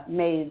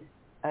made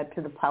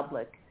to the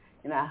public.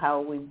 How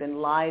we've been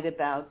lied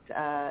about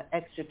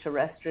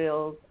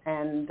extraterrestrials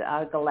and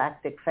our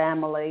galactic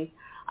family.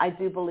 I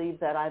do believe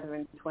that either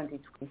in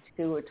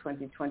 2022 or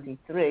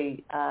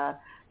 2023,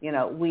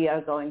 we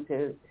are going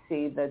to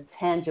see the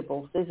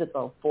tangible,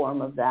 physical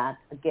form of that.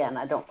 Again,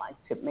 I don't like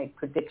to make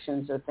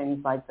predictions or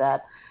things like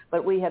that,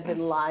 but we have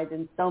been lied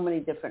in so many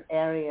different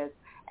areas.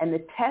 And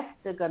the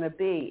tests are going to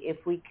be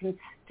if we can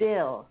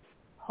still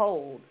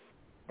hold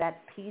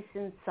that peace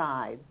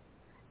inside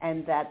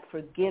and that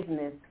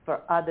forgiveness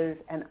for others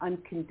and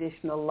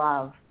unconditional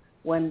love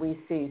when we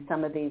see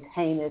some of these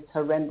heinous,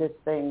 horrendous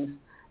things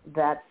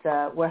that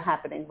were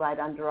happening right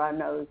under our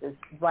noses,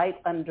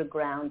 right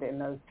underground in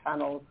those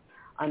tunnels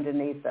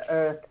underneath the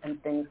earth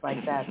and things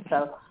like that.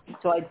 So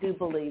I do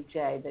believe,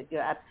 Jay, that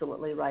you're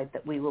absolutely right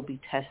that we will be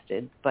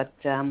tested. But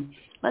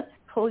let's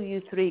pull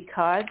you 3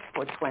 cards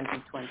for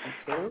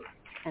 2022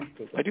 and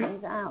figure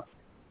things out.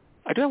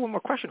 I do have one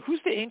more question.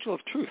 Who's the angel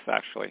of truth,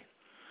 actually?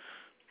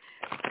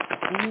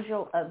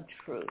 Angel of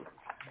truth.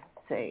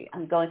 Let's see,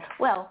 I'm going,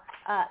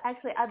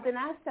 actually, I've been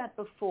asked that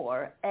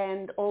before,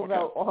 and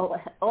although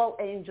all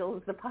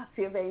angels, the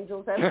Posse of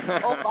Angels, and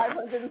all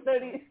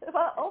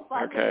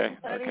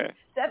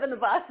 537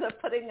 of us are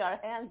putting our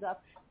hands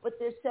up, but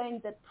they're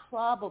saying that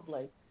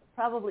probably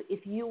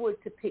if you were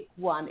to pick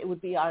one, it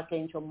would be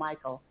Archangel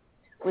Michael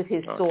with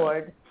his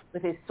sword,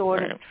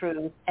 of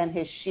truth and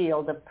his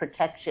shield of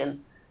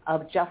protection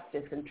of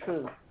justice and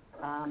truth.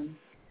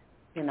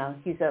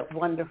 He's a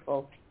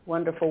wonderful,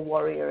 wonderful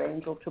warrior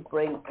angel to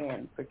bring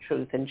in for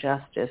truth and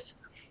justice.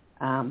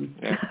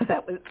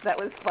 That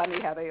was funny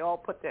how they all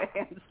put their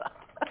hands up.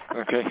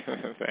 Okay,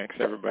 thanks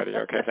everybody.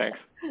 Okay, thanks.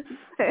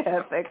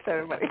 Yeah, thanks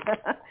everybody.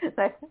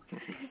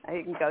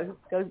 You can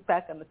go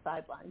back on the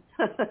sidelines.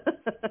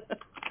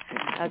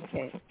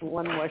 Okay,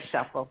 one more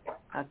shuffle.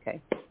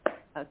 Okay,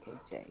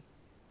 Jay.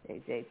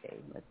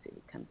 Let's see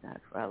what comes out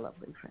for our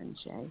lovely friend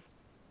Jay.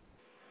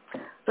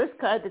 First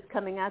card that's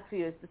coming out for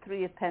you is the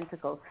 3 of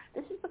Pentacles.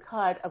 This is the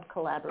card of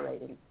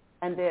collaborating,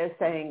 and they're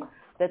saying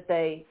that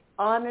they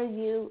honor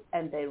you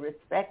and they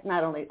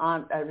not only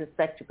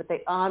respect you, but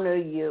they honor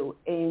you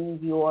in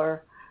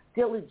your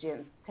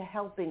diligence to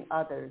helping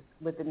others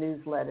with the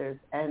newsletters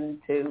and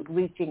to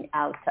reaching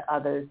out to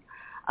others.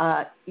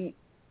 We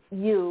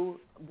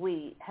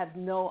have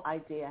no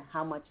idea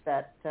how much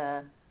that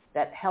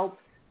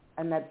helps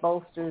and that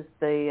bolsters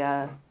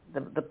the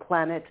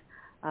planet.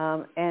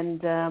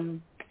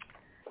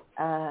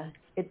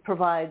 it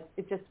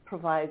just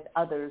provides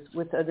others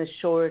with an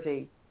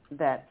assurity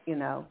that, you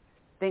know,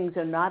 things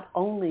are not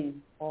only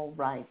all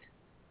right,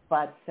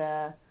 but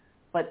that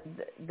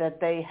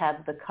they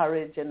have the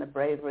courage and the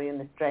bravery and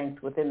the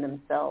strength within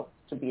themselves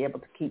to be able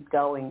to keep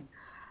going.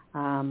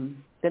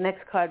 The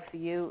next card for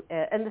you,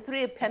 and the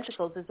Three of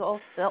Pentacles is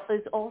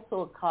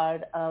also a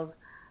card of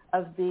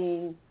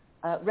being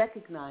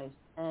recognized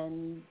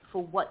and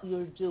for what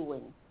you're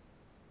doing.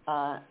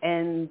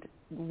 And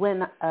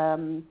when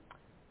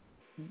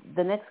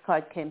the next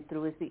card came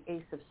through is the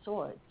Ace of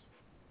Swords.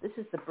 This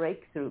is the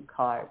breakthrough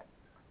card,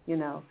 you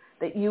know,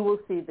 that you will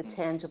see the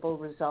tangible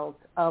results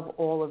of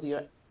all of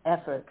your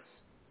efforts,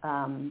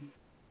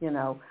 you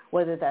know,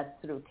 whether that's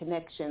through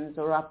connections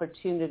or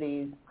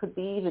opportunities, could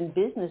be even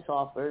business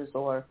offers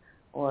or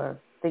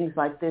things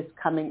like this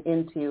coming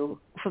into you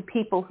for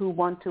people who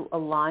want to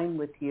align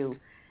with you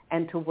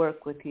and to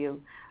work with you.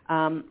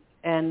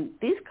 And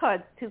these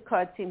cards, two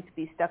cards seem to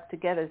be stuck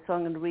together, so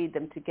I'm going to read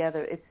them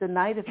together. It's the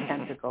Knight of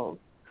Pentacles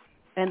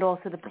and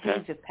also the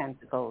Page of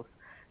Pentacles.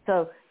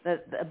 So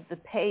the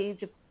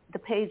Page of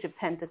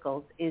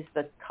Pentacles is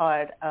the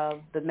card of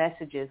the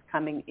messages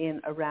coming in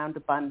around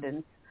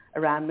abundance,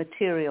 around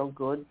material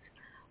goods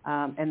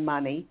and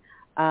money,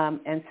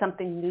 and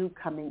something new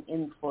coming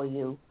in for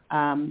you.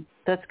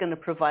 That's going to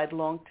provide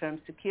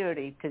long-term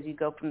security because you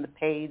go from the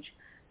Page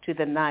to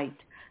the Knight.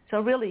 So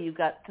really, you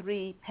got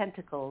three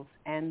pentacles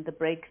and the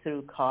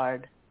breakthrough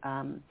card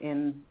and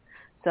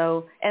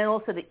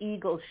also the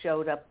eagle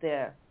showed up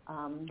there.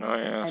 And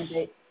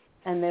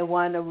they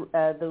want to.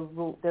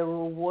 They're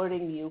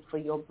rewarding you for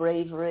your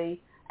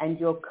bravery and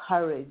your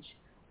courage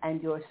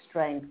and your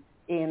strength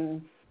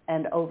in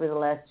and over the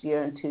last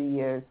year and 2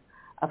 years,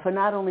 for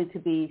not only to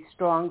be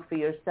strong for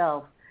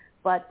yourself,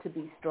 but to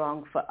be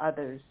strong for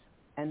others,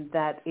 and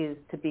that is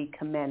to be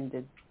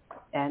commended.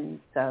 And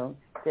so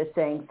they're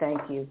saying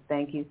thank you,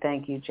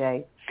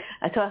 Jay.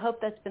 And so I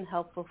hope that's been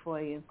helpful for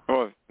you.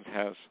 Oh, it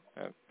has.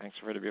 Thanks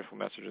for the beautiful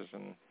messages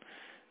and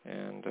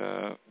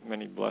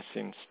many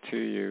blessings to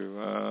you.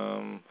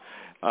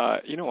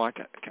 You know what?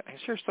 Can I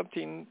share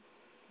something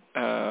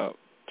to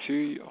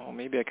you? Oh,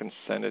 maybe I can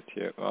send it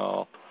to you.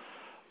 Well,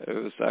 it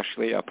was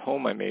actually a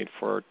poem I made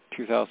for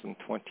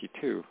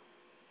 2022.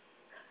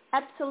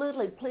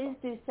 Absolutely. Please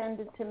do send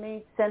it to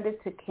me. Send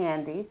it to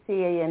Candy,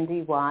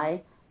 CANDY,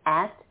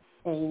 at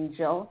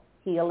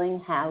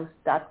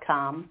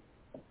angelhealinghouse.com.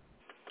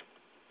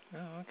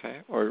 Oh,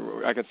 okay.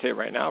 Or I could say it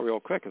right now real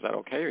quick. Is that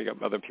okay? Or you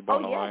got other people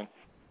on the line?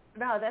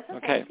 No, that's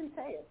okay. You can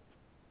say it.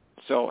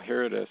 So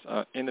here it is.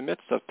 In the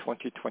midst of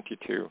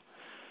 2022,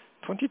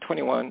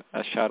 2021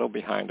 a shadow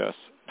behind us,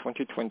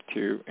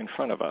 2022 in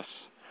front of us.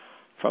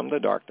 From the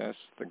darkness,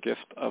 the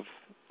gift of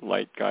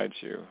light guides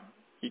you.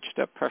 Each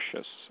step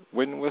precious.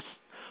 Wind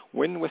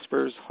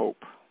whispers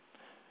hope.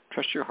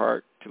 Trust your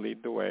heart to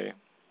lead the way.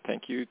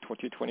 Thank you,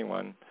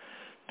 2021.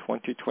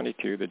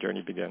 2022, the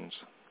journey begins.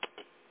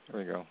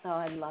 There we go. Oh,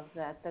 I love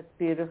that. That's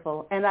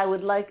beautiful. And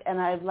I'd like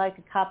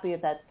a copy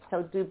of that.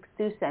 So do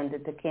send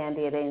it to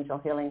Candy at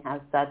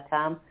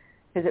angelhealinghouse.com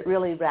because it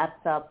really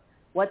wraps up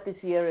what this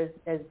year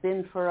has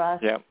been for us.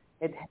 Yeah.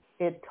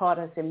 It taught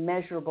us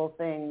immeasurable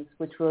things,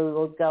 which we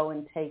will go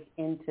and take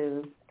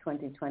into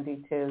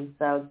 2022.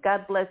 So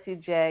God bless you,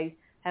 Jay.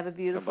 Have a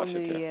beautiful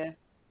new year.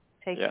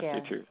 Take care.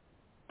 Yes, you too.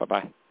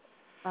 Bye-bye.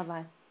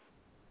 Bye-bye.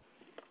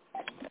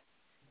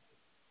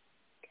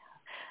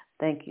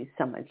 Thank you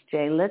so much,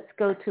 Jay. Let's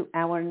go to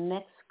our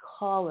next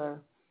caller.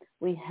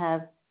 We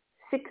have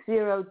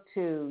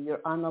 602.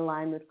 You're on the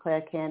line with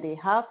Claire Candy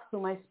Huff. Who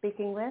am I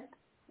speaking with?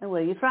 And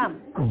where are you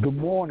from? Good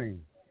morning.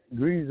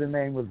 Greetings in the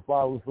name of the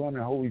Father, Son,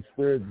 and Holy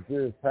Spirit. This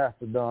is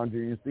Pastor Don,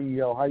 Jr.,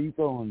 CEO. How you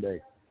feeling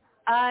today?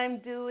 I'm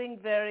doing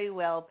very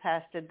well,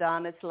 Pastor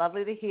Don. It's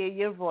lovely to hear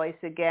your voice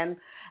again.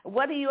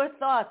 What are your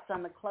thoughts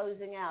on the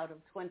closing out of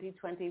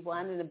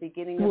 2021 and the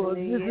beginning of the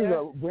new year? This is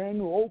a brand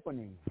new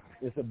opening.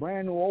 It's a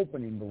brand new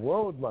opening. The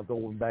world's about to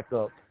open back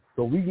up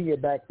so we can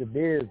get back to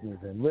business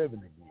and living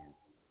again.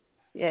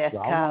 Yes, so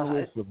I want to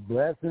wish the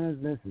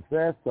blessings and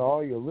success to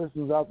all your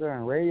listeners out there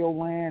in Radio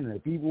Land and the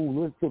people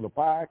who listen to the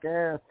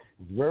podcast.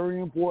 It's very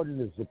important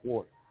to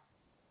support.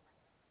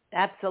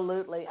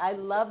 Absolutely. I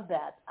love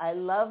that. I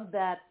love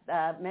that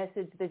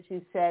message that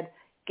you said,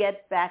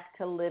 get back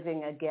to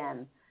living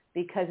again,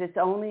 because it's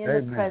only in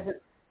the present.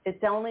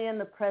 It's only in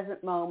the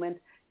present moment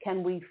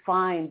can we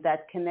find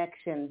that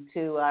connection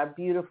to our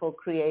beautiful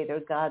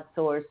Creator, God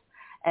Source,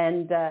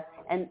 and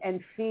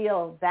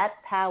feel that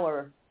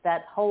power,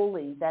 that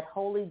holy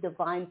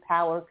divine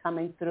power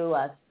coming through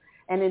us.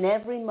 And in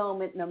every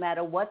moment, no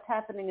matter what's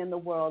happening in the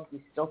world,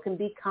 you still can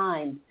be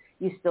kind.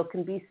 You still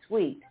can be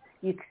sweet.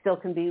 You still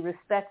can be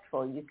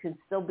respectful. You can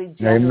still be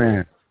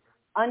generous,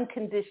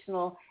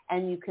 unconditional,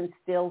 and you can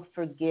still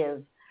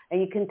forgive.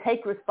 And you can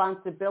take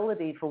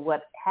responsibility for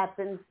what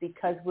happens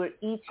because we're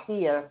each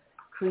here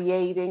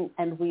creating,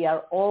 and we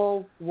are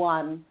all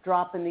one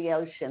drop in the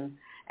ocean.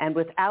 And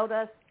without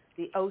us,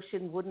 the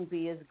ocean wouldn't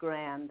be as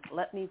grand,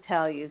 let me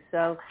tell you.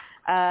 So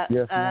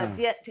yes, ma'am.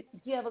 do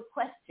you have a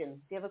question? Do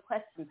you have a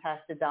question,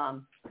 Pastor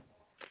Dom?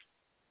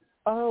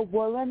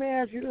 Well, let me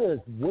ask you this.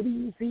 What do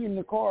you see in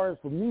the cards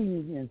for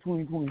me in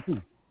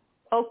 2022?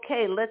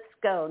 Okay, let's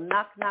go.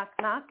 Knock, knock,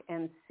 knock,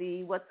 and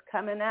see what's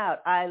coming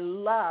out. I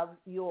love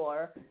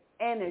your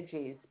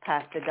energies,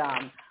 Pastor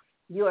Dom.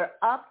 You're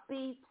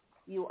upbeat,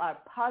 you are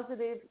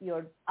positive,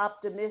 you're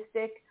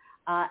optimistic,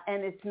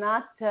 and it's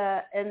not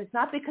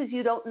because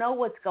you don't know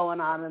what's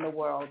going on in the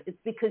world. It's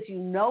because you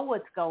know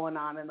what's going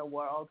on in the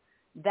world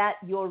that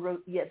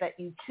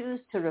you choose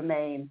to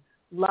remain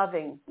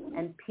loving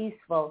and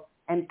peaceful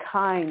and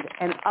kind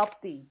and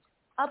upbeat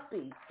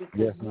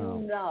because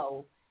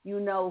you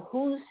know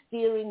who's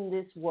steering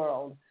this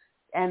world,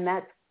 and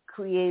that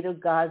Creator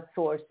God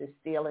Source is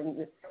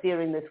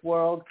steering this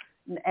world,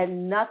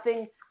 and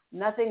nothing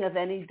of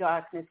any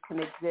darkness can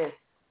exist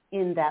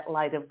in that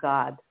light of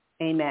God.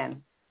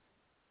 Amen.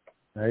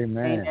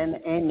 Amen.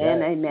 Amen.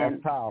 Amen. Amen.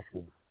 That's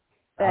powerful.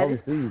 I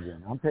receive it.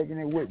 I'm taking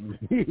it with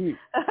me.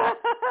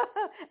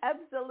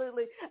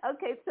 Absolutely.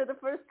 Okay, so the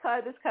first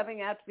card that's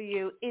coming out for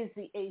you is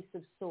the Ace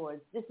of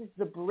Swords. This is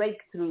the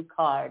breakthrough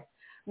card.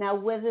 Now,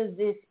 whether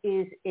this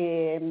is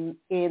in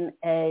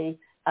a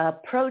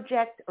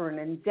project or an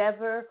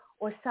endeavor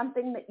or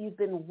something that you've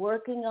been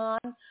working on,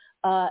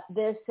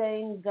 they're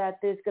saying that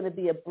there's going to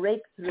be a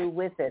breakthrough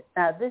with it.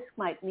 Now, this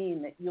might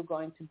mean that you're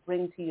going to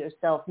bring to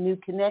yourself new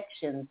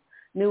connections,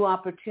 new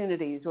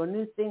opportunities, or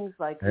new things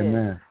like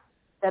this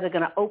that are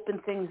going to open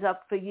things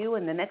up for you.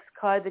 And the next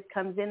card that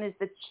comes in is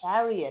the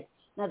Chariot.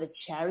 Now, the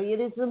Chariot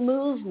is the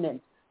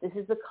movement. This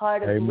is the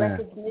card of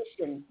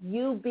recognition,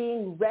 you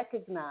being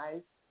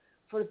recognized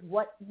for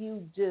what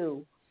you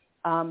do.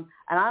 And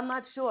I'm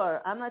not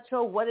sure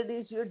what it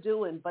is you're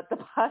doing, but the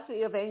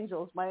posse of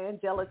angels, my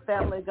angelic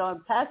family, are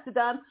going, Pastor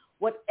Don,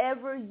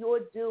 whatever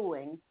you're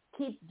doing,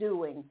 keep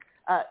doing,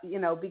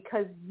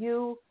 because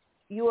you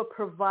are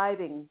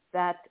providing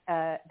that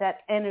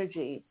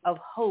energy of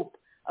hope,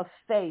 of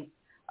faith,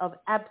 of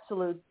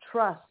absolute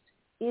trust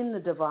in the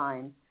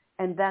divine,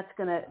 and that's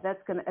gonna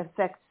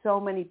affect so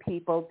many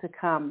people to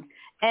come.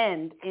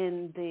 And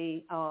in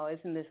the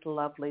isn't this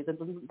lovely?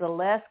 The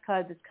last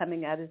card that's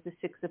coming out is the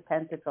Six of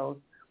Pentacles.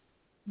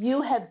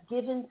 You have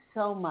given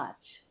so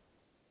much.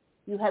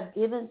 You have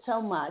given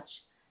so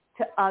much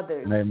to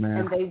others,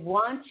 and they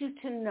want you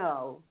to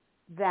know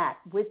that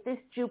with this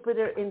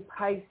Jupiter in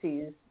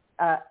Pisces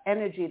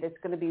energy that's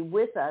going to be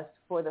with us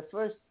for the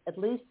first at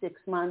least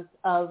 6 months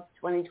of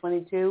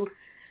 2022.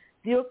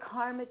 Your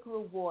karmic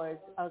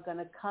rewards are going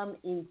to come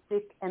in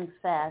thick and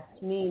fast,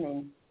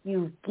 meaning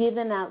you've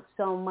given out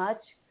so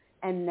much,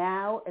 and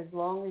now as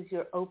long as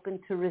you're open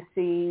to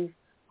receive,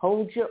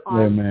 hold your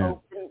arms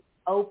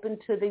open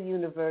to the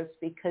universe,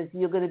 because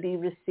you're going to be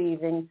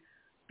receiving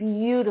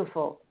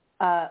beautiful,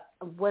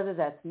 whether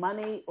that's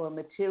money or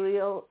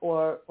material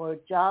or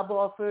job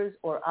offers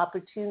or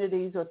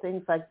opportunities or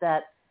things like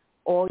that.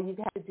 All you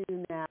got to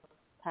do now,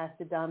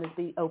 Pastor Don, is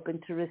be open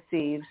to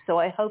receive. So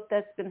I hope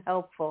that's been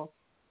helpful.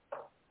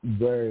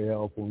 Very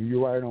helpful.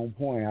 You're right on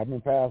point. I've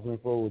been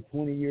pastoring for over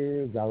 20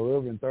 years. I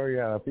live in 30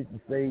 out of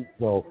 50 states,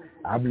 so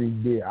I've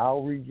been doing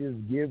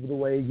outreaches, give it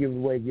away.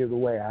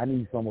 I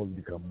need someone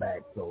to come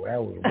back, so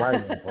that was right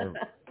on purpose.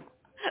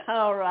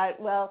 All right.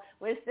 Well,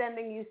 we're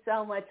sending you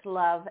so much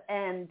love,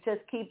 and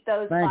just keep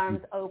those arms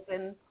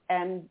open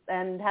and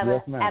have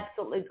an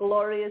absolutely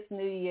glorious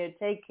New Year.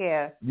 Take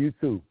care. You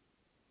too.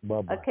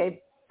 Bye-bye. Okay.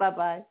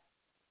 Bye-bye.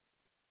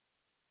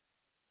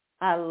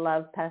 I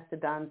love Pastor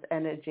Don's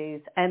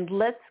energies. And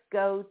let's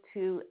go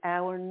to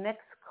our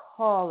next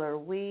caller.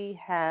 We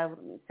have,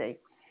 let me see.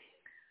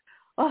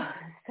 Oh,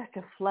 such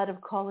a flood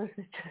of callers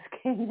that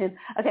just came in.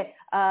 Okay,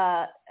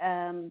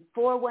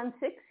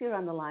 416, you're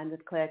on the line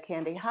with Claire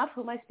Candy Hoff.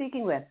 Who am I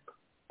speaking with?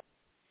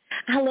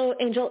 Hello,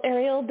 Angel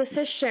Ariel. This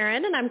is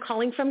Sharon, and I'm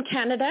calling from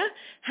Canada.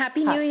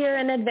 Happy New Year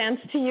in advance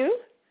to you.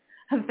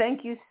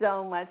 Thank you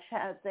so much.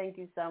 Thank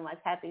you so much.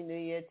 Happy New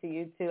Year to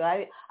you, too.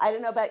 I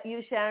don't know about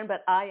you, Sharon,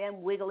 but I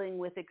am wiggling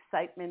with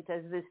excitement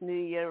as this new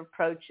year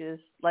approaches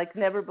like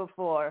never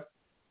before.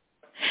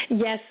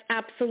 Yes,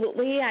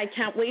 absolutely. I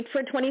can't wait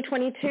for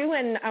 2022,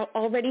 and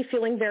already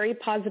feeling very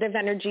positive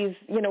energies,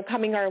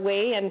 coming our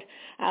way, and,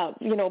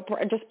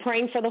 just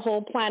praying for the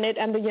whole planet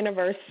and the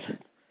universe.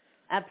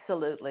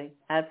 Absolutely.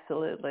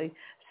 Absolutely.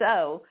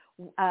 So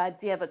do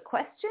you have a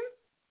question?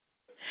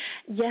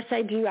 Yes,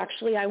 I do,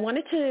 actually. I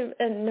wanted to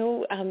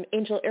know,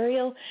 Angel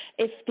Ariel,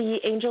 if the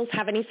angels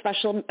have any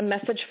special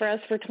message for us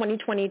for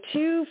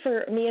 2022,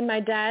 for me and my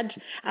dad.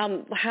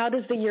 How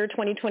does the year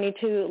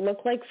 2022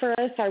 look like for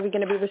us? Are we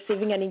going to be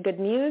receiving any good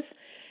news?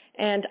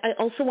 And I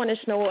also want to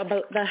know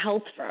about the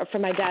health for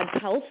my dad's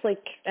health,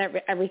 like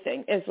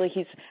everything. Is like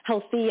he's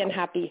healthy and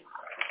happy.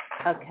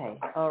 Okay,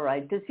 all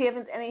right. Does he have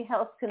any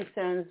health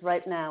concerns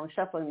right now? I'm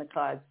shuffling the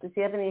cards. Does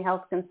he have any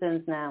health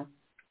concerns now?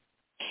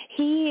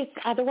 He's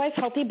otherwise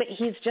healthy, but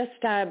he's just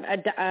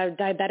a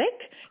diabetic.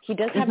 He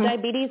does have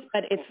diabetes,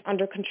 but it's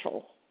under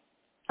control.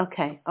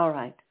 Okay, all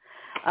right.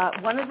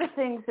 One of the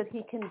things that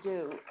he can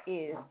do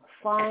is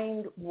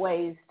find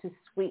ways to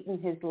sweeten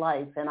his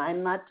life, and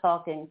I'm not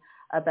talking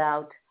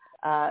about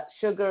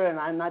sugar, and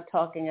I'm not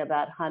talking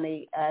about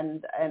honey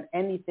and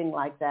anything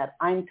like that.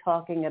 I'm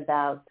talking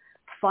about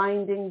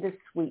finding the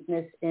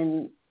sweetness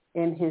in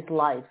his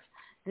life.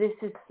 This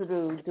is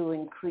through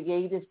doing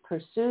creative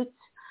pursuits.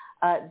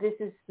 This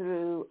is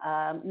through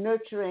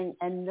nurturing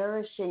and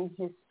nourishing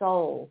his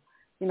soul.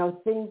 You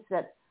know, things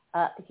that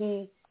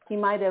he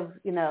might have,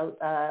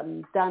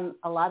 done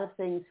a lot of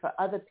things for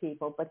other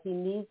people, but he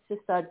needs to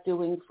start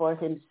doing for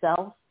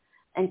himself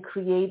and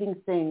creating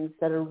things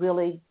that are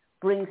really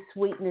bring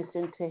sweetness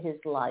into his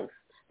life.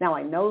 Now,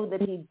 I know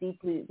that he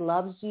deeply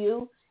loves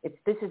you.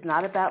 This is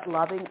not about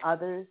loving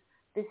others.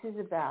 This is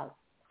about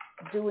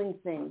doing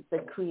things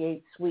that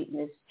create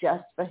sweetness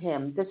just for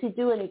him. Does he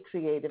do any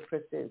creative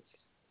pursuits?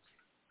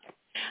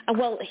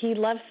 Well, he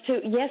loves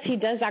to. Yes, he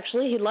does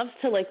actually. He loves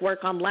to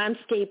work on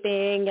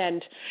landscaping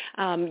and,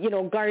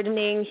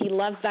 gardening. He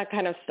loves that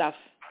kind of stuff.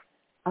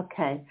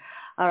 Okay.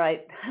 All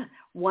right.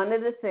 One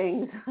of the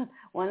things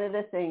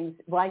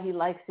why he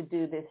likes to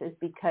do this is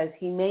because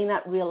he may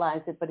not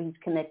realize it, but he's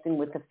connecting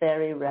with the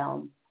fairy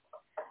realm.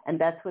 And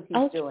that's what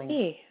he's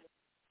doing.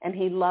 And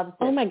he loves it.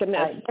 Oh, my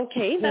goodness.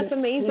 Okay, that's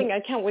amazing. I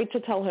can't wait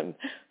to tell him.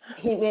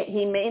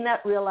 He may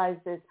not realize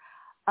this.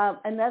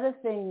 Another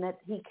thing that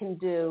he can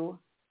do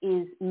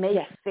is make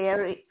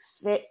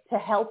to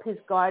help his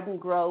garden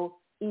grow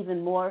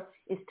even more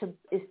is to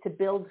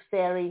build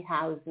fairy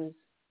houses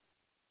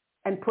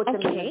and put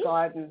them in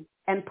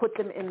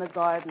the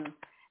garden.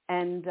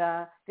 And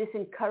this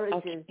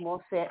encourages more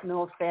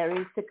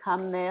fairies to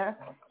come there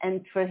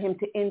and for him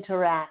to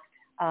interact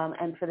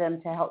and for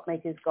them to help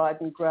make his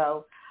garden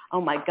grow.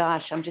 Oh, my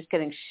gosh, I'm just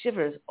getting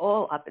shivers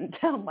all up and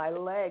down my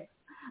legs.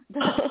 The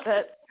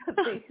Posse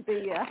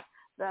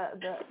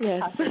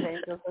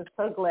Angels are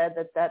so glad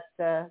that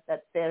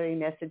fairy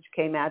message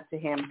came out to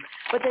him.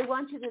 But they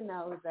want you to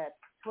know that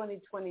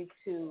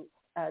 2022,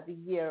 the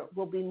year,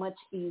 will be much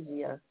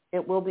easier.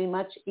 It will be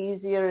much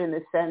easier in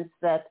the sense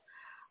that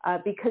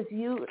because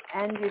you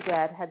and your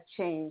dad have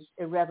changed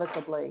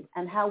irrevocably,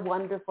 and how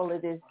wonderful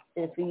it is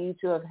for you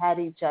to have had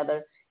each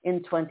other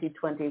in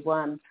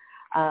 2021.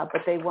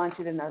 But they want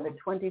you to know that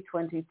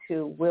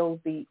 2022 will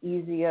be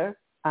easier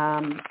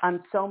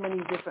on so many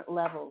different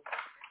levels.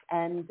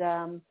 And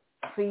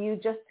for you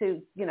just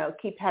to,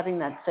 keep having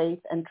that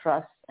faith and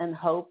trust and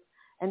hope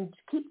and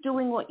keep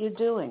doing what you're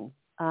doing,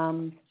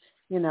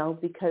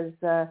 because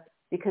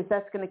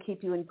that's going to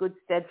keep you in good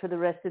stead for the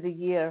rest of the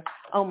year.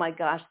 Oh, my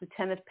gosh, the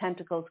 10 of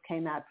Pentacles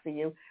came out for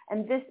you.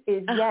 And this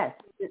is,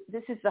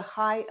 this is the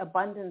high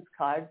abundance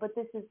card, but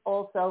this is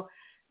also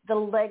the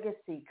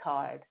legacy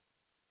card.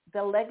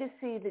 The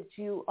legacy that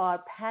you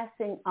are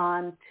passing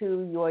on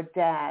to your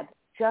dad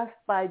just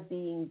by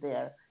being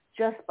there,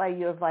 just by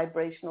your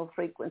vibrational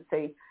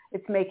frequency.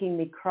 It's making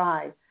me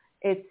cry.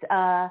 It's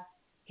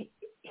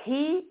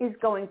he is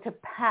going to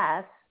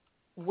pass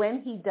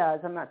when he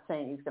does. I'm not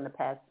saying he's going to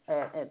pass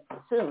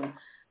soon,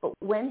 but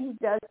when he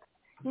does,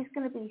 he's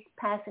going to be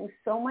passing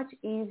so much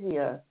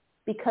easier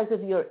because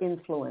of your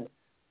influence.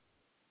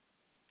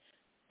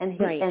 And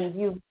and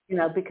you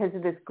because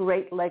of this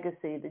great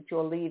legacy that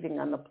you're leaving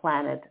on the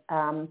planet.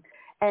 And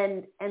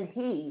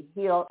he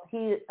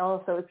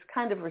also, it's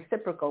kind of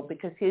reciprocal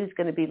because he's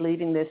going to be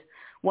leaving this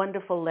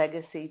wonderful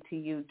legacy to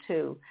you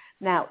too.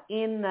 Now,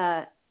 in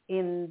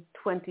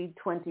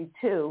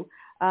 2022,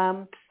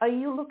 are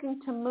you looking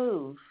to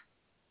move?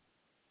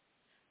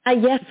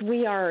 Yes,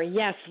 we are.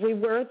 Yes, we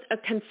were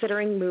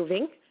considering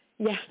moving.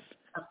 Yes.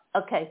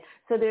 Okay,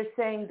 so they're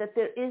saying that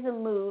there is a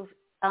move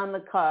on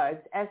the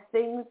cards as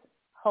things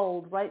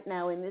hold right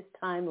now in this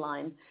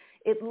timeline.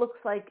 It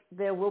looks like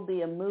there will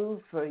be a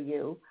move for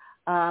you.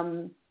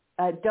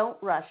 Don't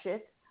rush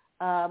it.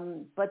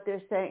 But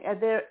they're saying, are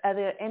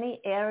there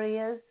any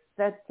areas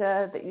that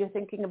you're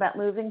thinking about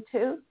moving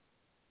to?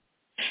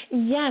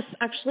 Yes,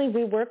 actually,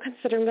 we were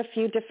considering a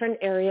few different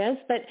areas.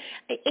 But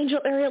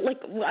Angel Ariel,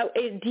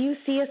 do you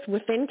see us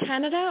within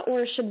Canada,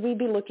 or should we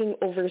be looking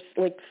over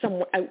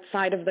somewhere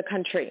outside of the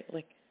country?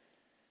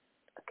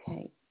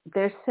 Okay,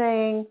 they're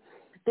saying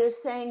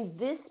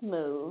this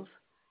move.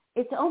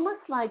 It's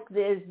almost like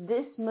there's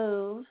this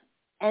move,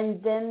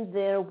 and then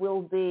there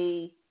will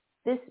be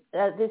this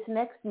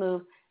next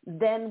move.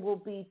 Then will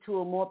be to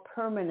a more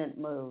permanent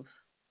move.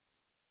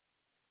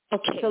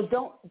 Okay. So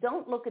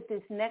don't look at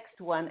this next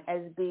one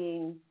as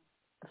being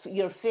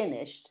you're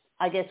finished.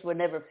 I guess we're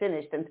never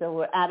finished until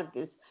we're out of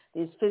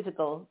these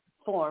physical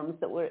forms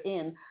that we're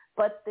in.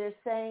 But they're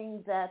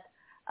saying that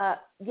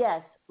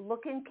yes,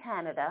 look in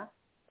Canada,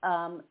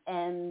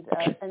 and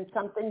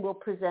something will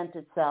present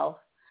itself,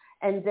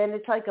 and then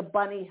it's like a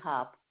bunny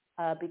hop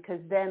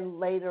because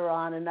then later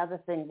on another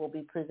thing will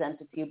be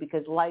presented to you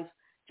because life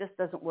just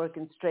doesn't work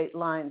in straight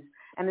lines.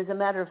 And as a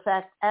matter of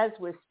fact, as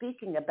we're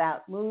speaking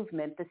about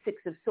movement, the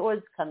Six of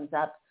Swords comes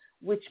up,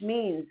 which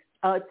means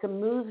it's a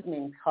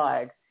movement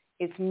card.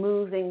 It's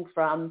moving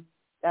from,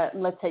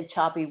 let's say,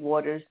 choppy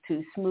waters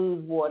to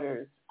smooth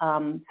waters.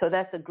 So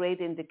that's a great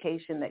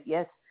indication that,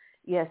 yes,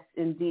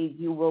 indeed,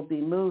 you will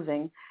be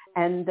moving.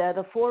 And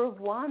the Four of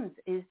Wands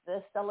is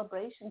the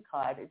celebration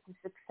card. It's a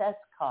success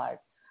card.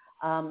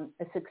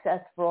 a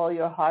success for all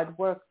your hard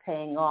work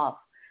paying off.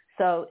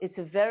 So it's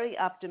a very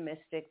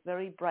optimistic,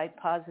 very bright,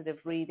 positive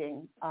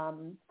reading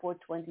for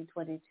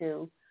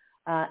 2022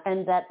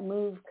 and that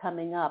move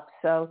coming up.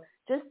 So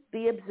just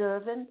be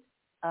observant,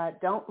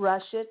 don't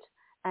rush it,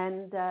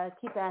 and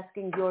keep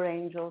asking your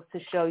angels to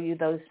show you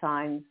those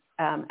signs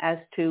as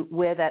to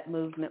where that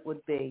movement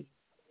would be.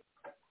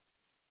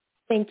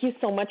 Thank you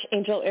so much,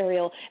 Angel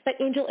Ariel. But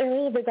Angel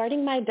Ariel,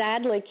 regarding my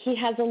dad, like he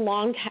has a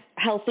long,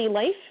 healthy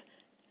life?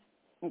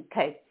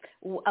 Okay.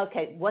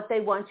 What they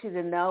want you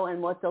to know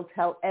and what they'll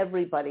tell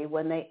everybody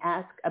when they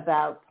ask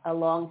about a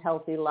long,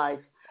 healthy life,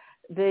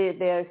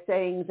 they're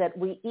saying that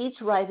we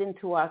each write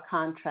into our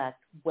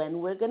contract when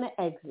we're going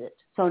to exit.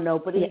 So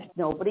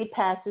nobody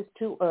passes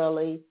too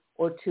early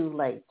or too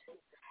late.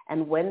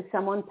 And when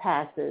someone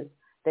passes,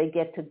 they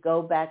get to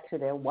go back to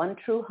their one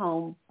true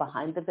home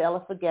behind the veil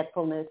of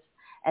forgetfulness,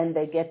 and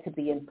they get to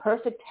be in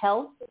perfect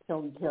health,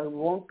 so he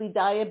won't be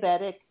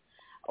diabetic.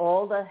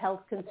 All the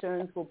health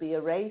concerns will be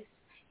erased.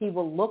 He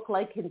will look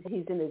like he's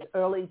in his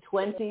early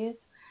 20s,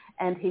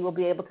 and he will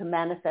be able to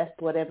manifest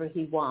whatever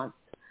he wants.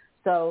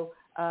 So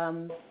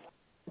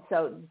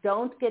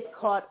don't get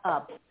caught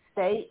up.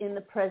 Stay in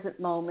the present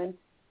moment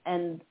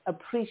and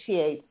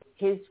appreciate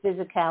his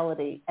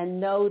physicality,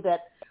 and know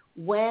that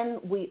when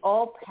we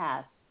all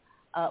pass,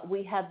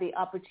 we have the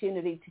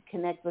opportunity to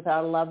connect with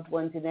our loved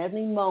ones in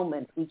any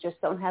moment. We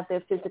just don't have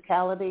their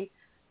physicality,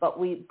 but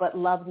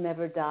love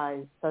never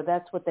dies. So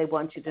that's what they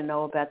want you to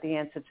know about the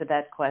answer to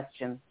that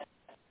question.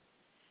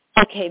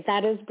 Okay,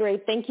 that is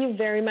great. Thank you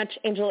very much,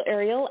 Angel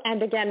Ariel.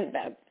 And again,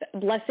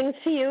 blessings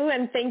to you,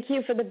 and thank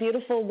you for the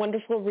beautiful,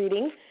 wonderful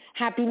reading.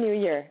 Happy New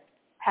Year.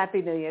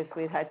 Happy New Year,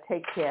 sweetheart.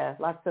 Take care.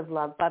 Lots of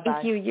love. Bye-bye.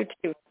 Thank you. You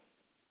too.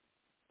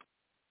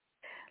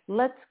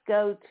 Let's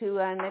go to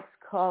our next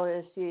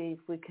caller, see if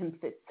we can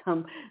fit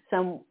some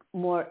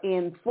more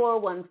in.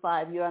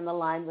 415, you're on the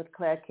line with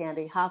Claire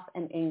Candy Hough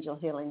and Angel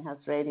Healing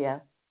House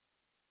Radio.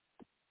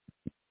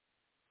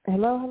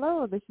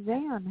 Hello. This is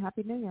Ann.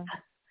 Happy New Year.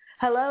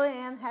 Hello,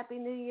 Ann. Happy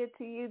New Year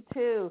to you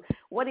too.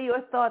 What are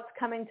your thoughts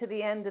coming to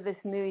the end of this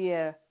new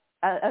year,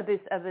 of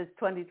this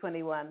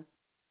 2021?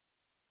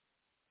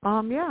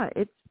 Yeah,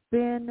 it's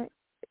been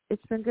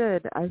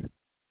good.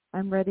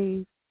 I'm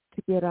ready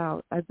to get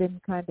out. I've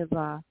been kind of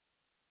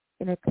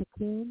in a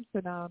cocoon, so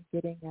now I'm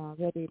getting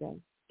ready to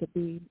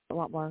be a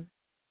lot more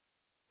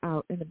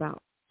out and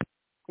about.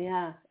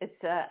 Yeah,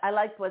 it's. I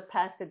liked what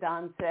Pastor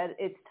Don said.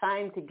 It's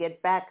time to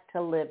get back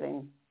to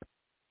living.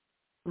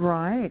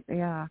 Right.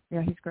 Yeah,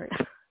 he's great.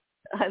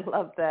 I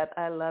love that.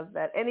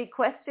 Any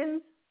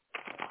questions?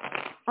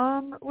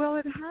 Well,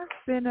 it has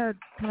been a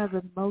kind of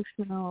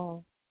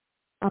emotional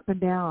up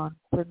and down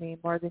for me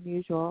more than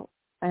usual,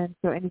 and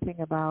so anything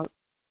about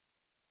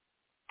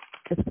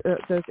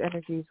those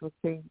energies will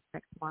change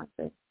next month,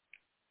 and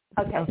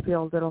I'll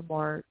feel a little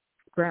more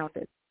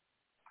grounded.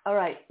 All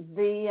right. From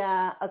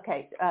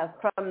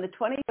the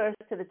 21st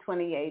to the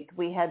 28th,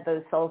 we had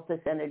those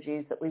solstice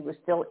energies that we were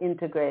still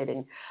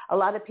integrating. A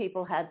lot of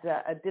people had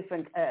a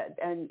different,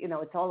 and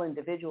it's all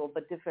individual,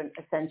 but different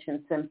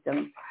ascension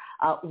symptoms.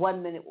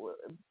 1 minute,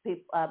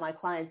 my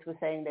clients were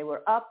saying they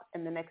were up,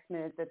 and the next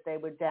minute that they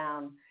were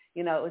down.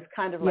 It was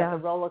kind of like a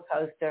roller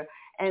coaster.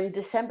 And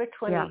December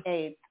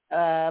 28th,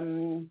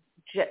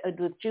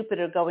 with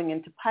Jupiter going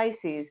into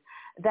Pisces,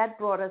 that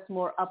brought us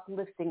more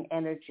uplifting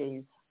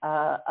energies.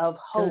 Of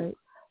hope,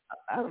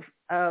 of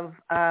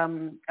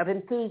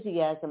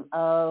enthusiasm,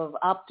 of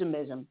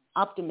optimism.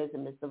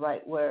 Optimism is the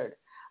right word.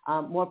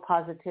 More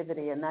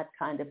positivity and that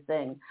kind of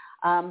thing.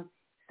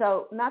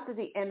 So not that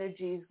the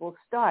energies will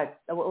stop,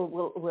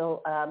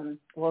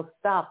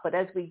 but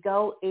as we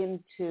go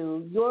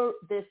into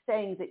they're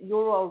saying that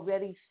you're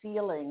already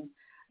feeling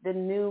the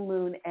new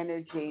moon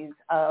energies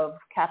of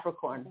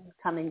Capricorn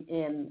coming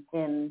in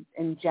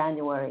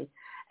January,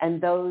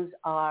 and those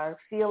are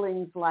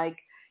feelings like,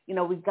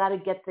 we've got to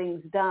get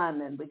things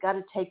done and we've got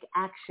to take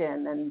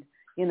action. And,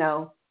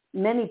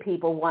 many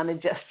people want to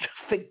just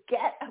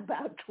forget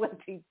about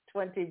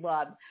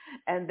 2021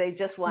 and they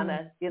just want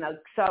to,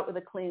 start with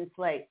a clean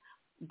slate.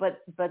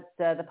 But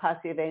the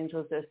Posse of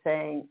Angels are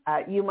saying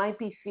you might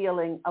be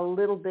feeling a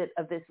little bit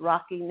of this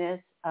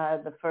rockiness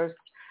the first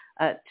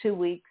 2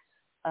 weeks,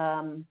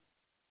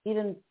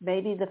 even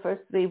maybe the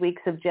first 3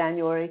 weeks of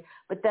January,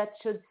 but that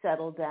should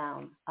settle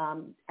down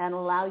and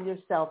allow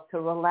yourself to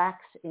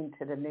relax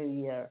into the new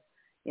year,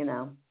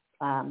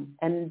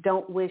 and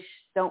don't wish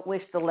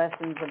the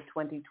lessons of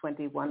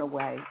 2021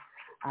 away.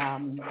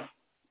 And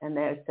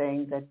they're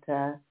saying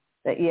that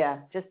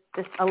just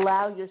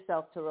allow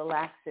yourself to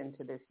relax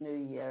into this new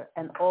year,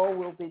 and all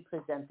will be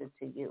presented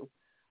to you.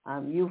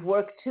 You've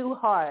worked too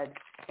hard,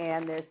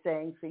 and they're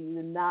saying for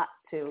you not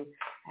to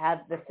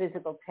have the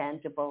physical,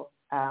 tangible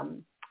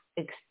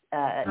expression.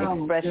 I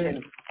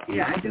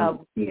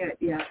don't see it.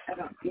 Yeah, I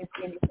don't see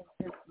anything.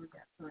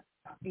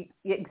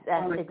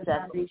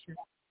 Exactly.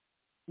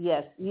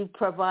 Yes, you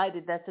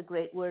provided. That's a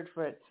great word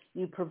for it.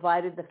 You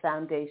provided the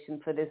foundation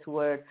for this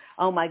word.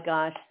 Oh my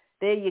gosh,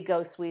 there you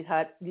go,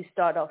 sweetheart. You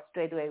start off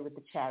straight away with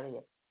the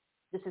Chariot.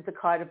 This is the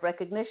card of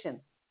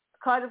recognition.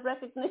 card of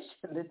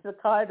recognition. It's a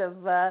card of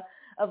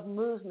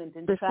movement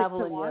and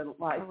travel in your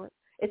life.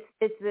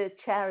 It's the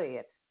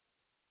Chariot.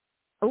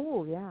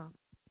 Oh, yeah.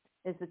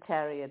 It's the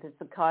Chariot.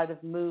 It's a card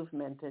of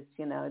movement. It's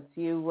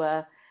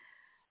it's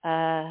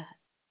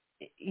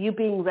you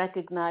being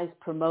recognized,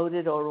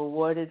 promoted, or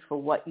rewarded for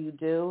what you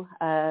do.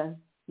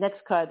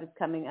 Next card that's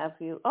coming up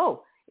for you.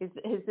 Oh, is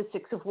the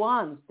Six of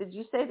Wands. Did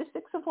you say the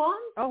Six of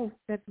Wands? Oh,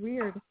 that's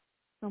weird.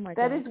 Oh my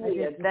God. God. That is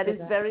weird. That is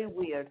very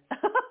weird.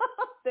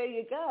 There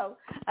you go.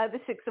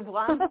 The Six of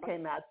Wands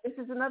came out. This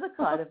is another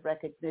card of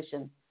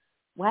recognition.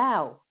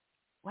 Wow.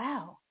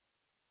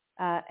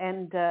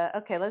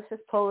 Okay, let's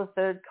just pull the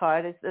third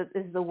card. Is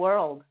the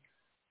World.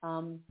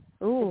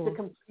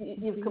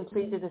 You've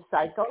completed a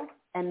cycle,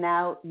 and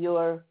now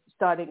you're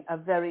starting a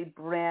very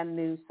brand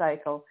new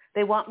cycle.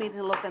 They want me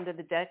to look under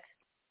the deck,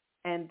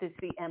 and there's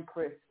the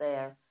Empress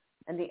there.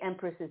 And the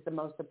Empress is the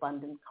most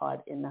abundant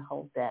card in the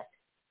whole deck.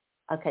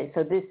 Okay,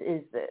 so this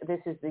is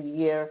the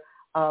year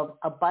of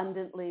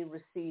abundantly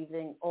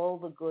receiving all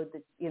the good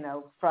that,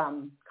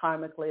 from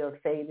karmically or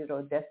fated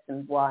or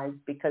destined wise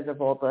because of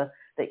all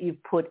that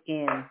you've put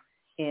in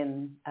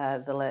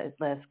the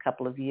last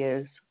couple of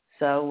years.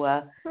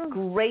 So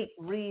great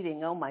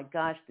reading. Oh, my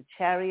gosh, the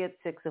Chariot,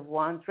 Six of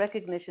Wands,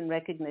 recognition,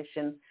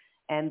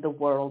 and the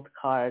World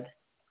card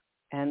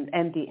and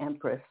the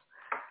Empress.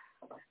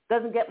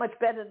 Doesn't get much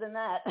better than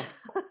that.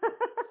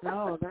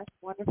 No, that's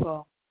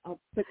wonderful. I'll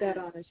put that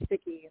on a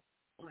sticky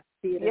and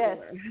see it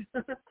everywhere.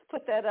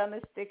 Put that on a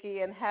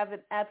sticky and have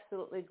an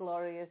absolutely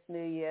glorious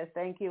New Year.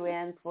 Thank you,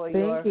 Anne, for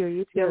your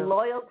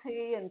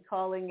loyalty and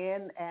calling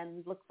in,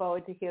 and look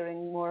forward to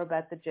hearing more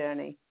about the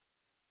journey.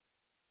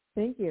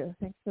 Thank you.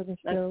 Thanks for the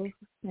show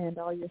and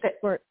all your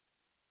support.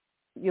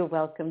 You're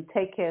welcome.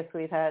 Take care,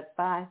 sweetheart.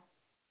 Bye.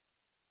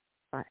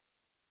 Bye.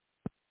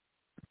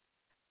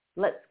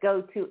 Let's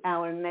go to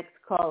our next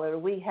caller.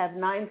 We have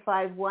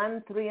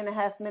 951,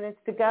 3.5 minutes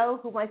to go.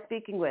 Who am I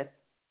speaking with?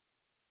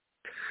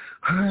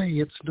 Hi,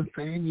 it's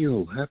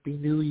Nathaniel. Happy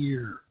New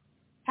Year.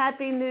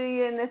 Happy New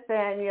Year,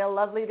 Nathaniel.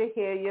 Lovely to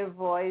hear your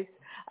voice.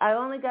 I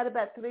only got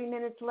about 3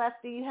 minutes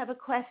left. Do you have a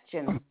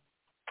question?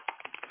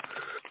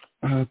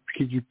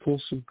 Could you pull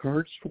some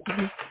cards for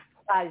me?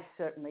 I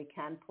certainly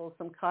can pull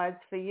some cards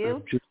for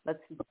you.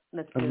 Let's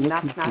I'm do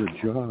looking for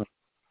a job.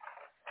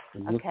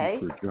 I'm okay.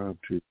 looking for a job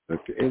too.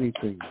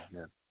 Anything you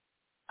have.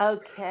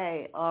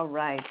 Okay, all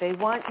right. They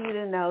want you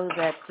to know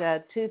that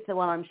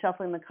while I'm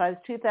shuffling the cards,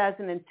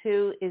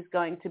 2002 is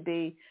going to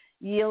be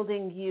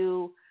yielding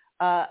you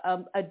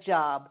a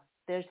job.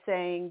 They're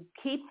saying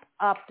keep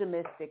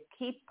optimistic,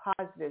 keep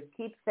positive,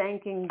 keep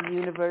thanking the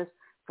universe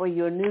for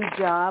your new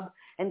job,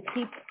 and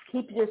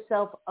keep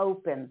yourself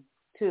open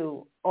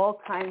to all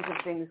kinds of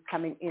things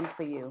coming in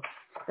for you.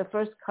 The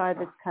first card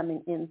that's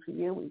coming in for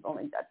you, we've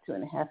only got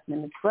 2.5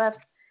 minutes left,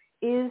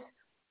 is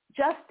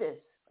justice.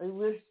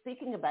 We're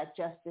speaking about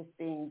justice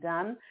being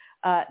done.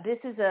 This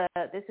is a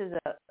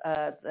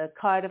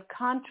card of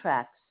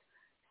contracts.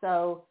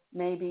 So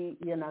maybe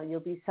you'll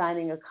be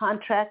signing a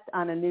contract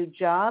on a new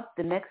job.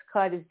 The next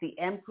card is the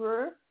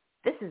Emperor.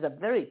 This is a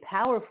very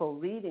powerful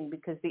reading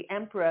because the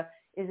Emperor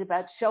is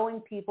about showing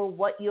people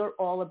what you're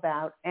all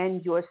about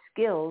and your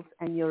skills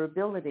and your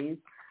abilities,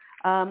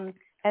 and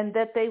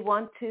that they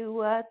want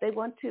to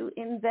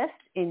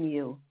invest in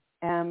you.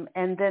 And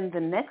then the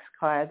next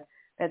card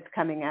that's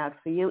coming out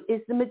for you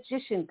is the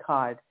Magician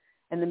card.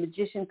 And the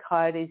Magician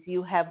card is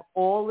you have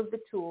all of the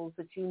tools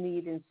that you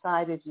need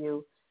inside of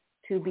you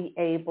to be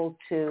able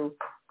to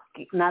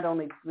not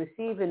only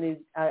receive a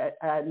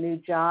new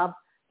job,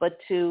 but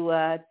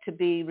to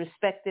be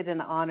respected and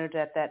honored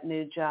at that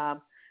new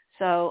job.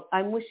 So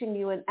I'm wishing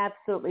you an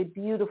absolutely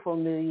beautiful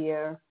New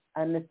Year,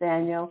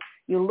 Nathaniel.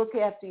 You look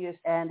after your,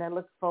 and I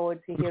look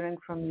forward to hearing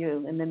from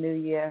you in the new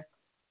year.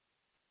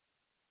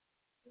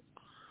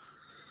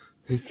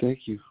 Hey,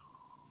 thank you.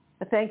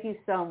 Thank you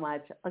so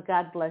much.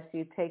 God bless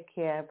you. Take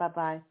care.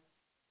 Bye-bye.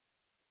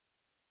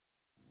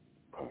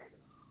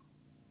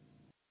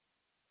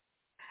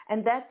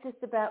 And that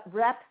just about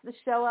wraps the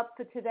show up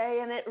for today,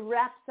 and it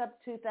wraps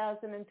up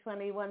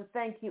 2021.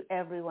 Thank you,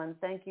 everyone.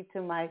 Thank you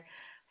to my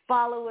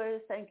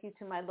followers. Thank you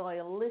to my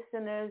loyal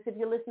listeners. If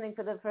you're listening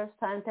for the first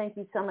time, thank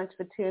you so much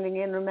for tuning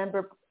in.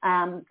 Remember,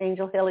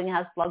 Angel Healing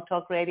House Blog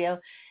Talk Radio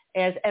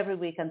airs every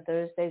week on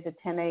Thursdays at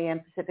 10 a.m.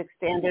 Pacific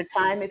Standard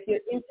Time. If you're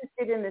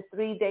interested in the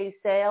 3-day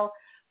sale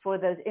for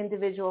those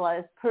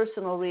individualized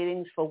personal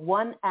readings for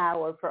 1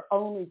 hour for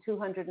only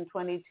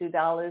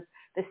 $222,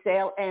 the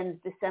sale ends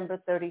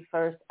December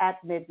 31st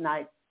at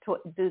midnight,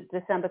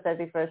 December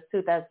 31st,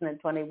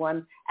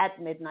 2021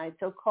 at midnight.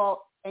 So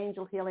call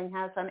Angel Healing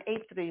House on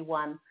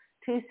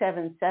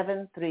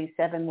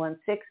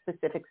 831-277-3716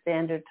 Pacific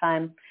Standard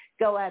Time.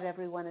 Go out,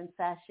 everyone, in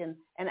fashion,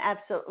 an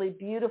absolutely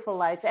beautiful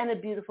life and a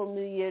beautiful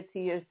new year to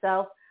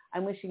yourself.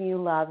 I'm wishing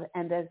you love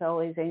and, as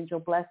always, angel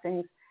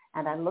blessings.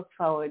 And I look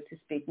forward to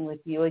speaking with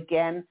you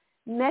again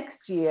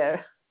next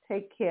year.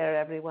 Take care,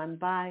 everyone.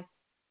 Bye.